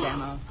wagon,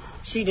 Demo.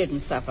 She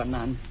didn't suffer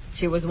none.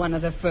 She was one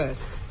of the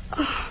first.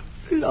 Oh,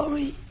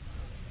 Laurie.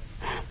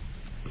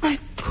 My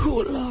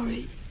poor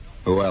Laurie.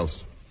 Who else?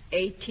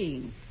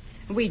 18.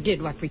 We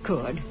did what we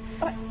could.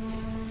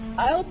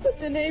 I'll put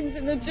the names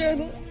in the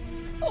journal.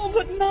 Oh,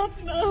 but not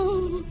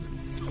now.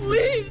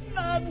 Please,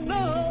 not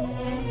now.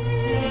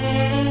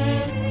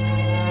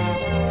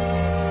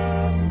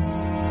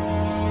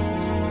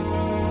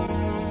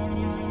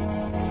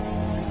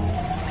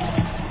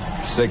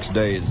 6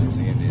 days since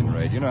the Indian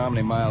raid. You know how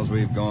many miles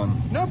we've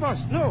gone? No, boss,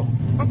 no.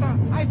 But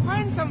I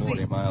find something.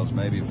 40 miles,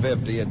 maybe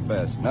 50 at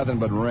best. Nothing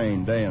but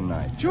rain day and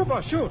night. Sure,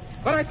 boss, sure.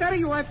 But I tell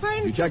you, I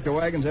find... You checked the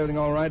wagons? Everything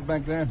all right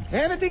back there?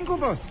 Everything good,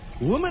 boss.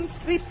 Woman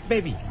sleep,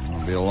 baby.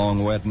 It'll be a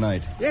long, wet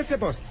night. Yes, sir,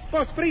 boss.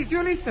 Boss, please,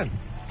 you listen.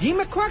 Jim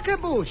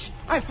Quackerbush.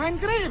 I find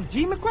grave.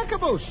 Jim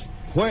Quackerbush.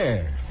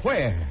 Where?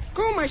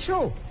 Come, I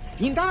show.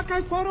 In dark,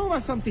 I fall over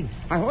something.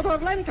 I hold a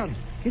lantern.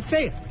 It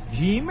say,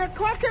 Jim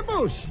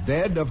Quackerbush.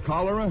 Dead of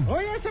cholera? Oh,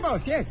 yes, sir,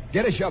 boss, yes.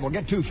 Get a shovel.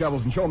 Get 2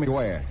 shovels and show me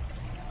where.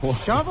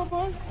 Shovel,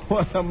 boss?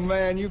 What a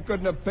man. You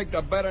couldn't have picked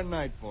a better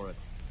night for it.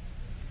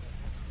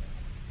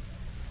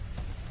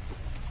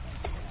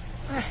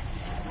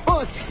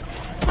 Boss,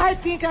 I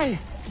think I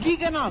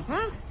gig enough,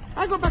 huh?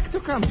 I go back to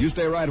camp. You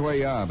stay right where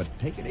you are, but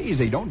take it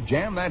easy. Don't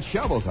jam that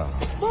shovel, sir.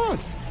 Boss,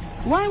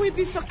 why we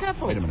be so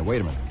careful? Wait a minute.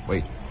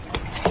 Wait.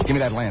 Give me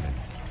that lantern.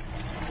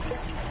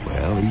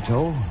 Well,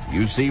 Ito,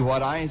 you see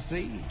what I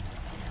see?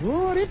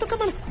 Oh, Rito,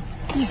 come on.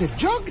 There's a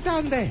jug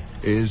down there.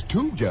 Is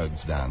 2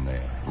 jugs down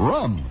there.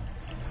 Rum.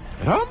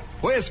 Rum?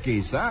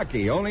 Whiskey,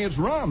 sake, only it's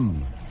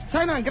rum.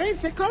 Sign on grave,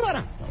 say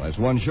cholera. Well, that's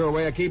one sure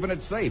way of keeping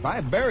it safe.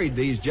 I buried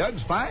these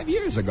jugs 5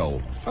 years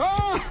ago.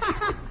 Oh,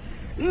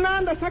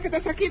 nanda,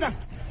 sakita.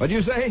 What'd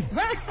you say?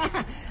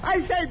 I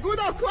say good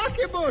old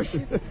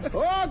Quackybush.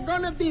 Oh,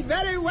 gonna be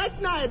very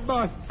wet night,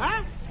 boss.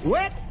 Huh?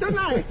 Wet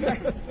tonight.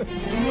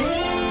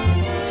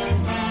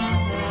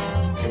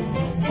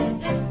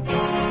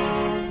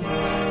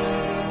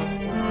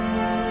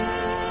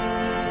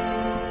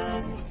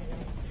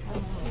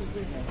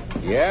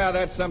 Yeah,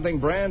 that's something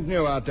brand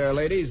new out there,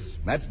 ladies.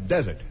 That's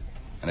desert.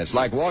 And it's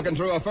like walking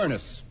through a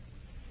furnace.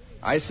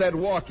 I said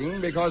walking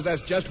because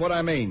that's just what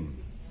I mean.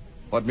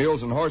 What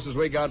mules and horses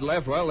we got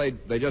left, well,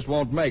 they just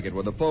won't make it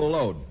with a full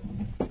load.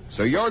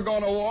 So you're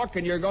going to walk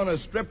and you're going to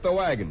strip the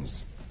wagons.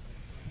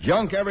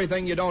 Junk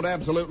everything you don't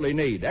absolutely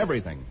need,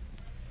 everything.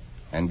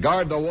 And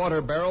guard the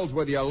water barrels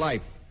with your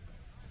life.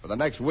 For the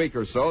next week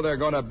or so, they're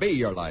going to be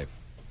your life.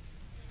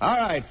 All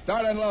right,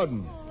 start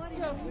unloading.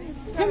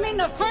 You mean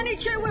the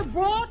furniture we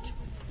brought?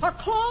 Our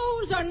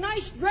clothes, our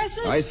nice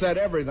dresses? I said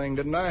everything,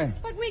 didn't I?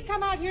 But we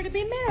come out here to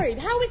be married.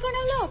 How are we going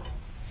to look?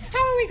 How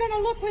are we going to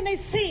look when they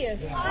see us?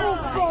 Oh,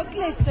 God,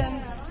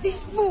 listen. This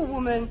poor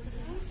woman.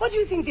 What do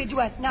you think they do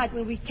at night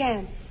when we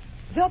camp?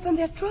 They open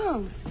their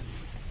trunks.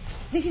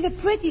 They see the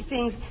pretty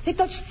things. They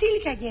touch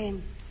silk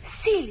again.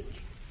 Silk.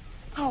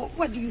 Oh,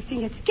 what do you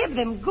think has kept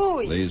them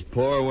going? These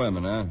poor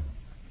women, huh?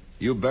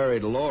 You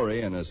buried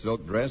Lori in a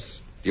silk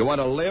dress. Do you want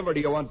to live or do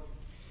you want...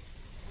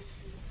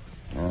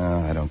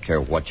 I don't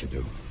care what you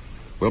do.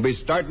 We'll be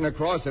starting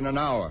across in an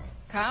hour.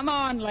 Come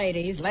on,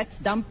 ladies. Let's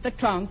dump the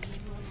trunks.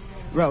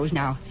 Rose,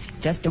 now,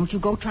 just don't you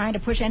go trying to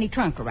push any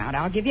trunk around.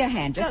 I'll give you a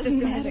hand. Doesn't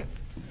matter.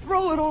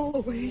 Throw it all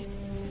away.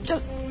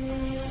 Just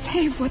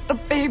save what the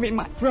baby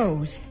might...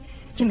 Rose,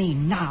 you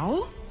mean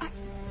now?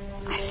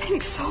 I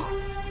think so.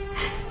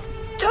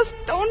 Just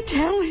don't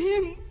tell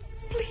him.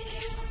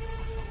 Please.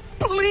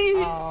 Please.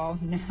 Oh,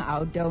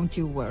 now, don't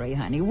you worry,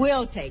 honey.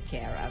 We'll take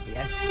care of you.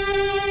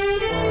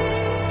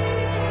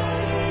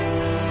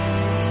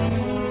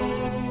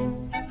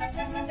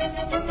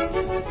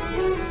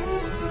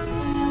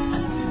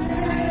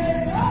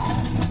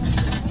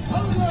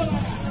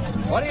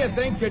 What do you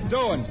think you're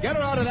doing? Get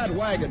her out of that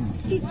wagon.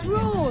 It's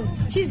Rose.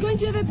 She's going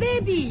to have a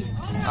baby.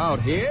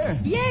 Out here?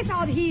 Yes,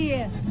 out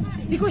here.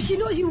 Because she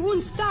knows you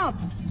won't stop.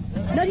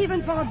 Not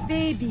even for a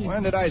baby.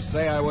 When did I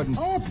say I wouldn't?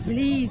 Oh,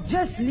 please,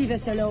 just leave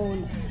us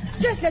alone.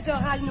 Just let her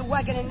ride in the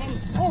wagon and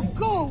then... Oh,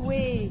 go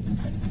away.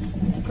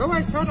 Come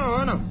on, son,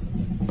 Anna.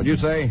 What'd you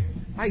say?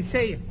 I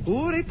say,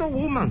 purito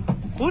woman.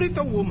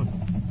 Purito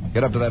woman.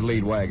 Get up to that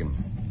lead wagon.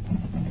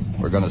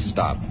 We're going to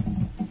stop.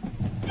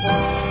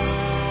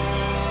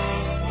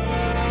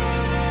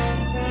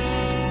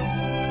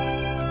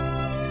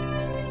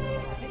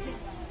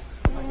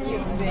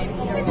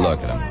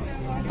 Look at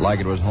him. Like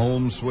it was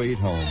home sweet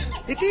home.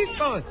 It is,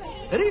 boss.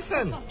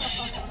 Listen.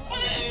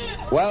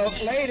 Well,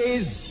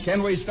 ladies,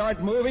 can we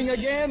start moving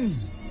again?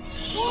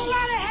 Move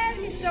right ahead,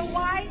 Mr.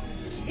 White.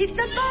 It's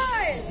a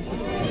bird.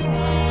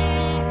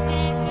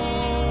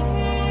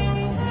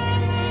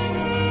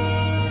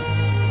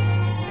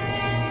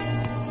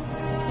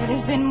 It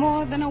has been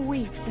more than a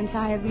week since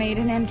I have made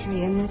an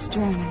entry in this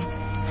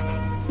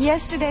journal.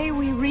 Yesterday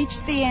we reached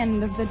the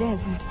end of the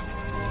desert.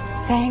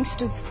 Thanks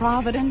to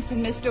Providence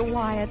and Mr.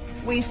 Wyatt,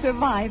 we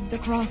survived the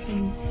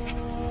crossing.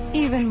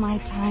 Even my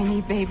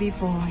tiny baby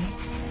boy.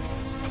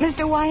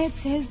 Mr. Wyatt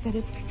says that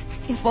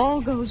if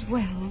all goes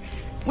well,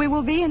 we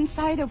will be in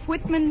sight of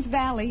Whitman's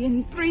Valley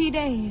in 3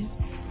 days.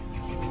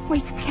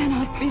 We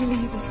cannot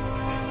believe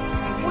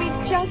it. We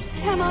just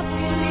cannot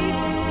believe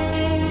it.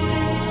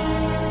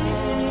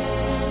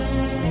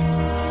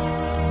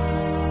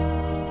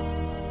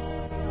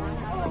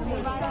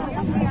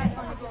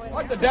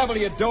 What the devil are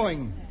you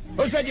doing?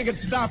 Who said you could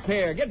stop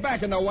here? Get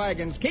back in the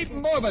wagons. Keep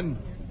them moving.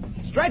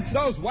 Stretch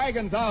those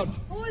wagons out.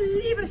 Oh,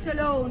 leave us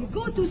alone.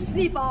 Go to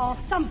sleep or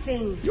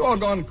something. You all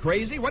gone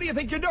crazy? What do you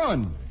think you're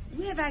doing?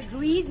 We have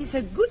agreed it's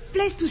a good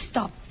place to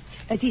stop.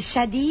 It is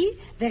shady.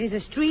 There is a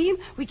stream.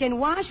 We can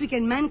wash. We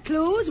can mend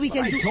clothes. We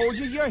can I told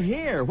you you're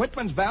here.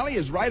 Whitman's Valley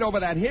is right over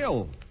that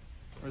hill.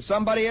 Or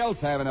somebody else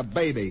having a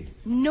baby.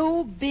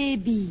 No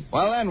baby.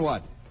 Well, then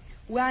what?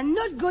 We are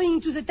not going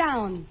to the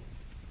town.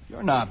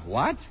 You're not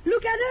what?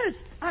 Look at us.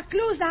 Our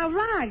clothes are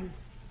rags.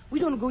 We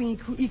don't go in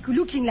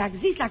looking like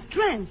this, like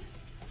tramps.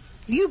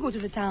 You go to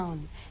the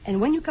town. And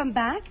when you come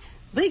back,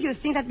 bring us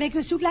things that make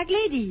us look like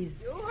ladies.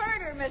 You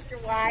heard her,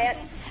 Mr. Wyatt.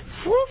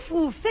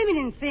 Frou-frou,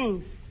 feminine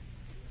things.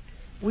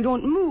 We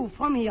don't move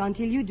from here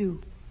until you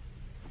do.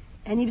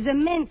 And if the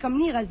men come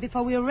near us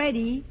before we're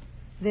ready,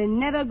 they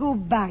never go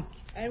back.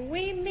 And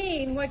we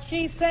mean what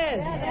she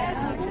says.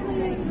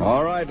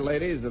 All right,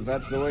 ladies, if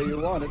that's the way you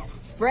want it.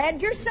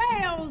 Spread your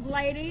sails,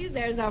 ladies.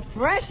 There's a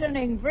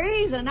freshening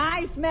breeze, and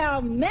I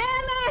smell men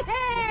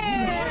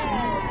ahead.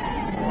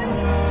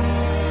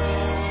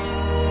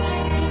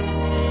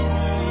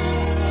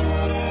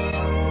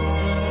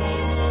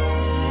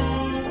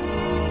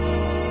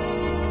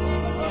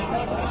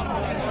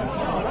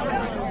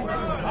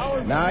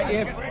 Now,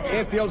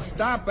 if you'll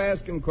stop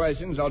asking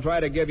questions, I'll try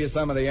to give you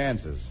some of the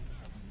answers.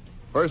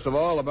 First of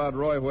all, about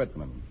Roy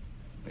Whitman.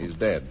 He's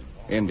dead.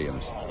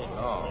 Indians.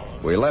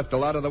 We left a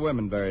lot of the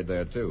women buried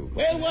there, too.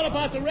 Well, what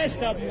about the rest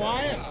of them,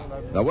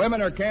 Wyatt? The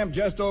women are camped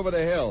just over the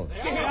hill.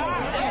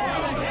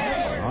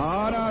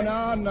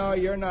 Oh, no,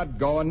 you're not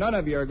going. None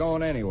of you are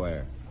going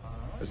anywhere.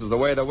 This is the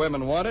way the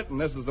women want it, and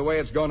this is the way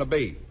it's going to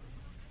be.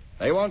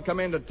 They won't come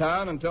into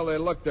town until they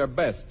look their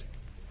best.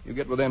 You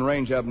get within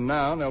range of them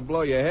now, and they'll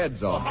blow your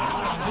heads off.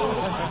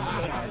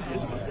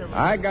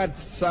 I got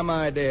some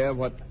idea of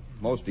what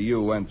most of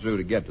you went through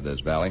to get to this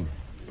valley.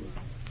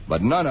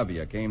 But none of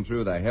you came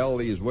through the hell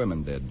these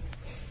women did.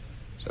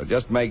 So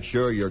just make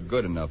sure you're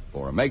good enough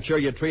for them. Make sure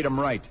you treat them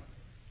right.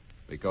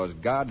 Because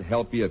God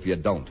help you if you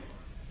don't.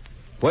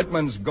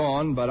 Whitman's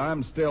gone, but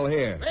I'm still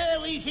here.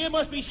 Well, these here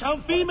must be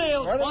some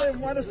females. What do they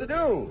want us to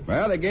do?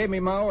 Well, they gave me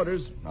my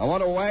orders. I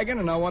want a wagon,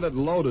 and I want it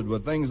loaded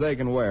with things they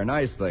can wear,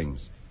 nice things.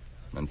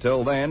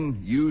 Until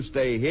then, you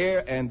stay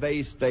here, and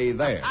they stay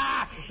there.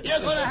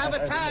 You're going to have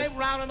a time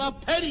rounding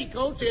up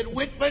petticoats in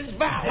Whitman's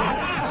Valley.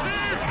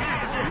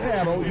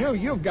 Yeah, well,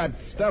 you've got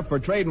stuff for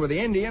trading with the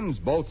Indians,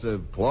 bolts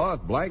of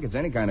cloth, blankets,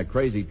 any kind of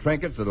crazy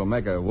trinkets that'll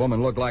make a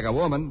woman look like a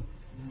woman.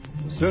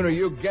 The sooner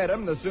you get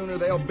them, the sooner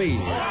they'll be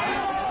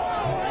here.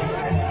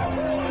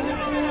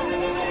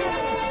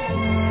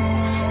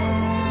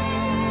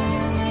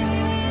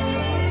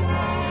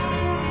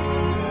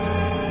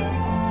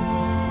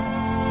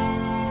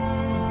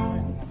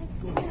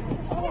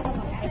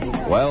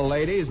 Well,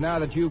 ladies, now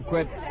that you've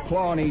quit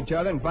clawing each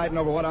other and fighting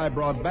over what I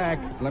brought back,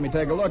 let me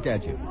take a look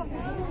at you.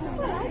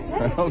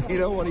 Well,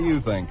 Lito, what do you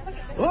think?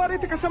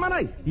 What'd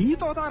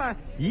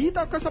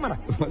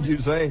you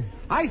say?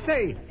 I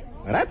say,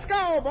 let's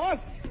go, boss.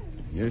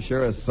 You're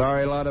sure a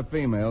sorry lot of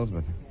females,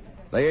 but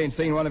they ain't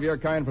seen one of your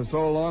kind for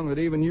so long that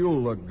even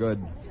you'll look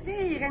good.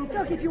 Stay here and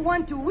talk if you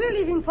want to. We're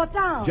leaving for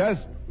town.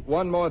 Just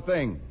one more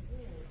thing.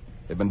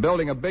 They've been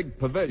building a big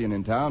pavilion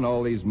in town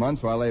all these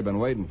months while they've been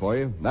waiting for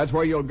you. That's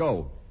where you'll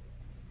go.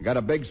 You got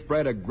a big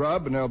spread of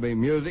grub, and there'll be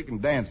music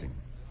and dancing.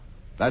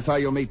 That's how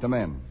you'll meet the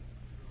men.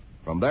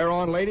 From there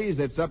on, ladies,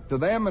 it's up to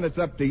them and it's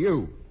up to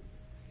you.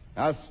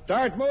 Now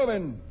start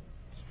moving.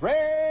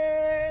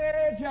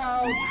 Stretch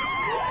out.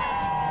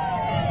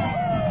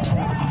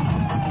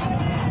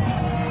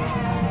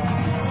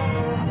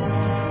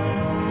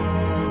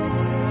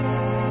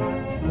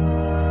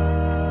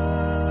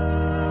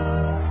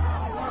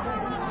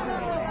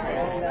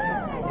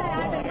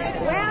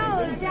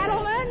 Well,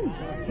 gentlemen,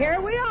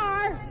 here we are.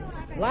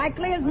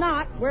 Likely as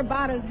not, we're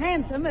about as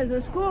handsome as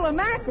a school of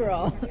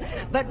mackerel.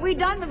 But we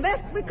done the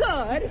best we could.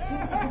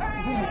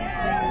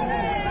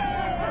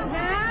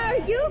 Now,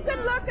 you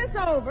can look us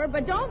over,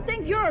 but don't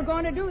think you're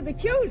going to do the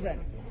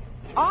choosing.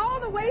 All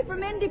the way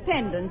from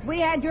Independence, we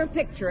had your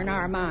picture in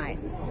our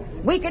minds.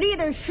 We could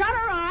either shut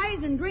our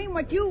eyes and dream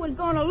what you was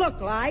going to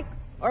look like,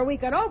 or we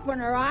could open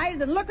our eyes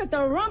and look at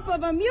the rump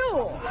of a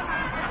mule.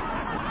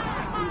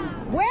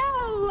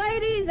 Well,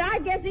 ladies, I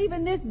guess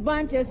even this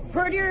bunch is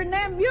prettier than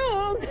them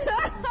mules.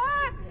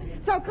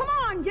 So come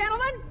on,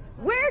 gentlemen.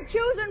 We're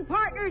choosing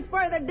partners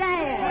for the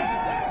dance.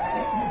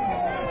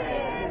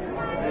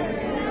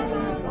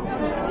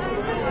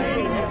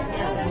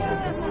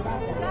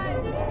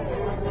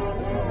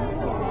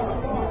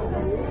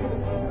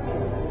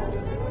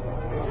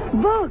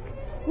 Buck,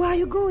 where are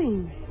you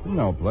going?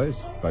 No place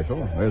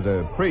special. There's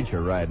a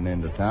preacher riding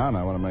into town.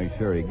 I want to make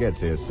sure he gets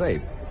here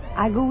safe.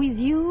 I go with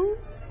you?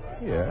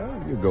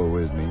 Yeah, you go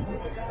with me.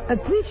 A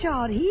preacher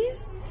out here?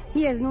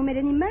 He has not made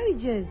any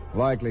marriages.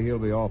 Likely he'll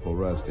be awful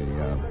rusty.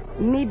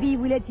 Maybe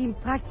we let him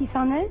practice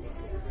on us?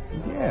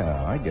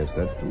 Yeah, I guess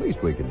that's the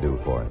least we could do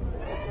for him.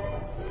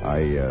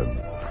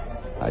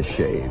 I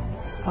shaved.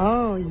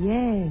 Oh,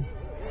 yes.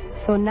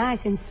 So nice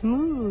and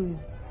smooth.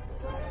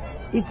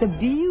 It's a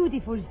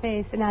beautiful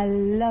face, and I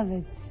love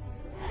it.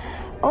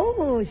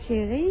 Oh,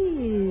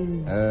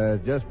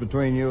 chérie. Just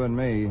between you and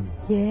me.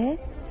 Yes?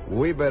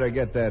 We better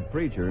get that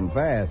preacher and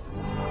fast.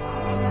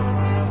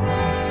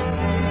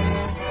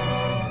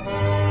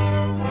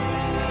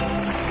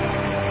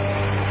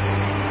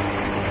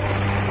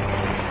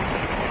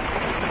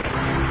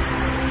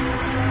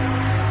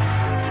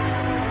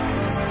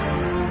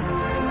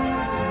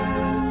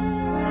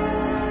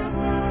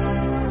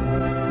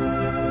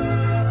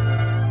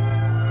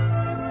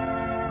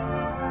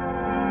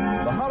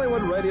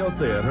 Radio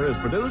Theater is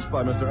produced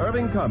by Mr.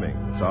 Irving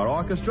Cummings. Our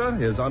orchestra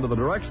is under the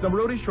direction of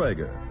Rudy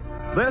Schrager.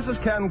 This is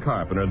Ken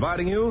Carpenter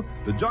inviting you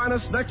to join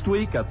us next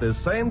week at this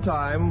same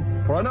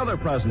time for another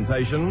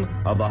presentation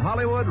of the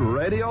Hollywood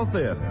Radio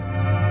Theater.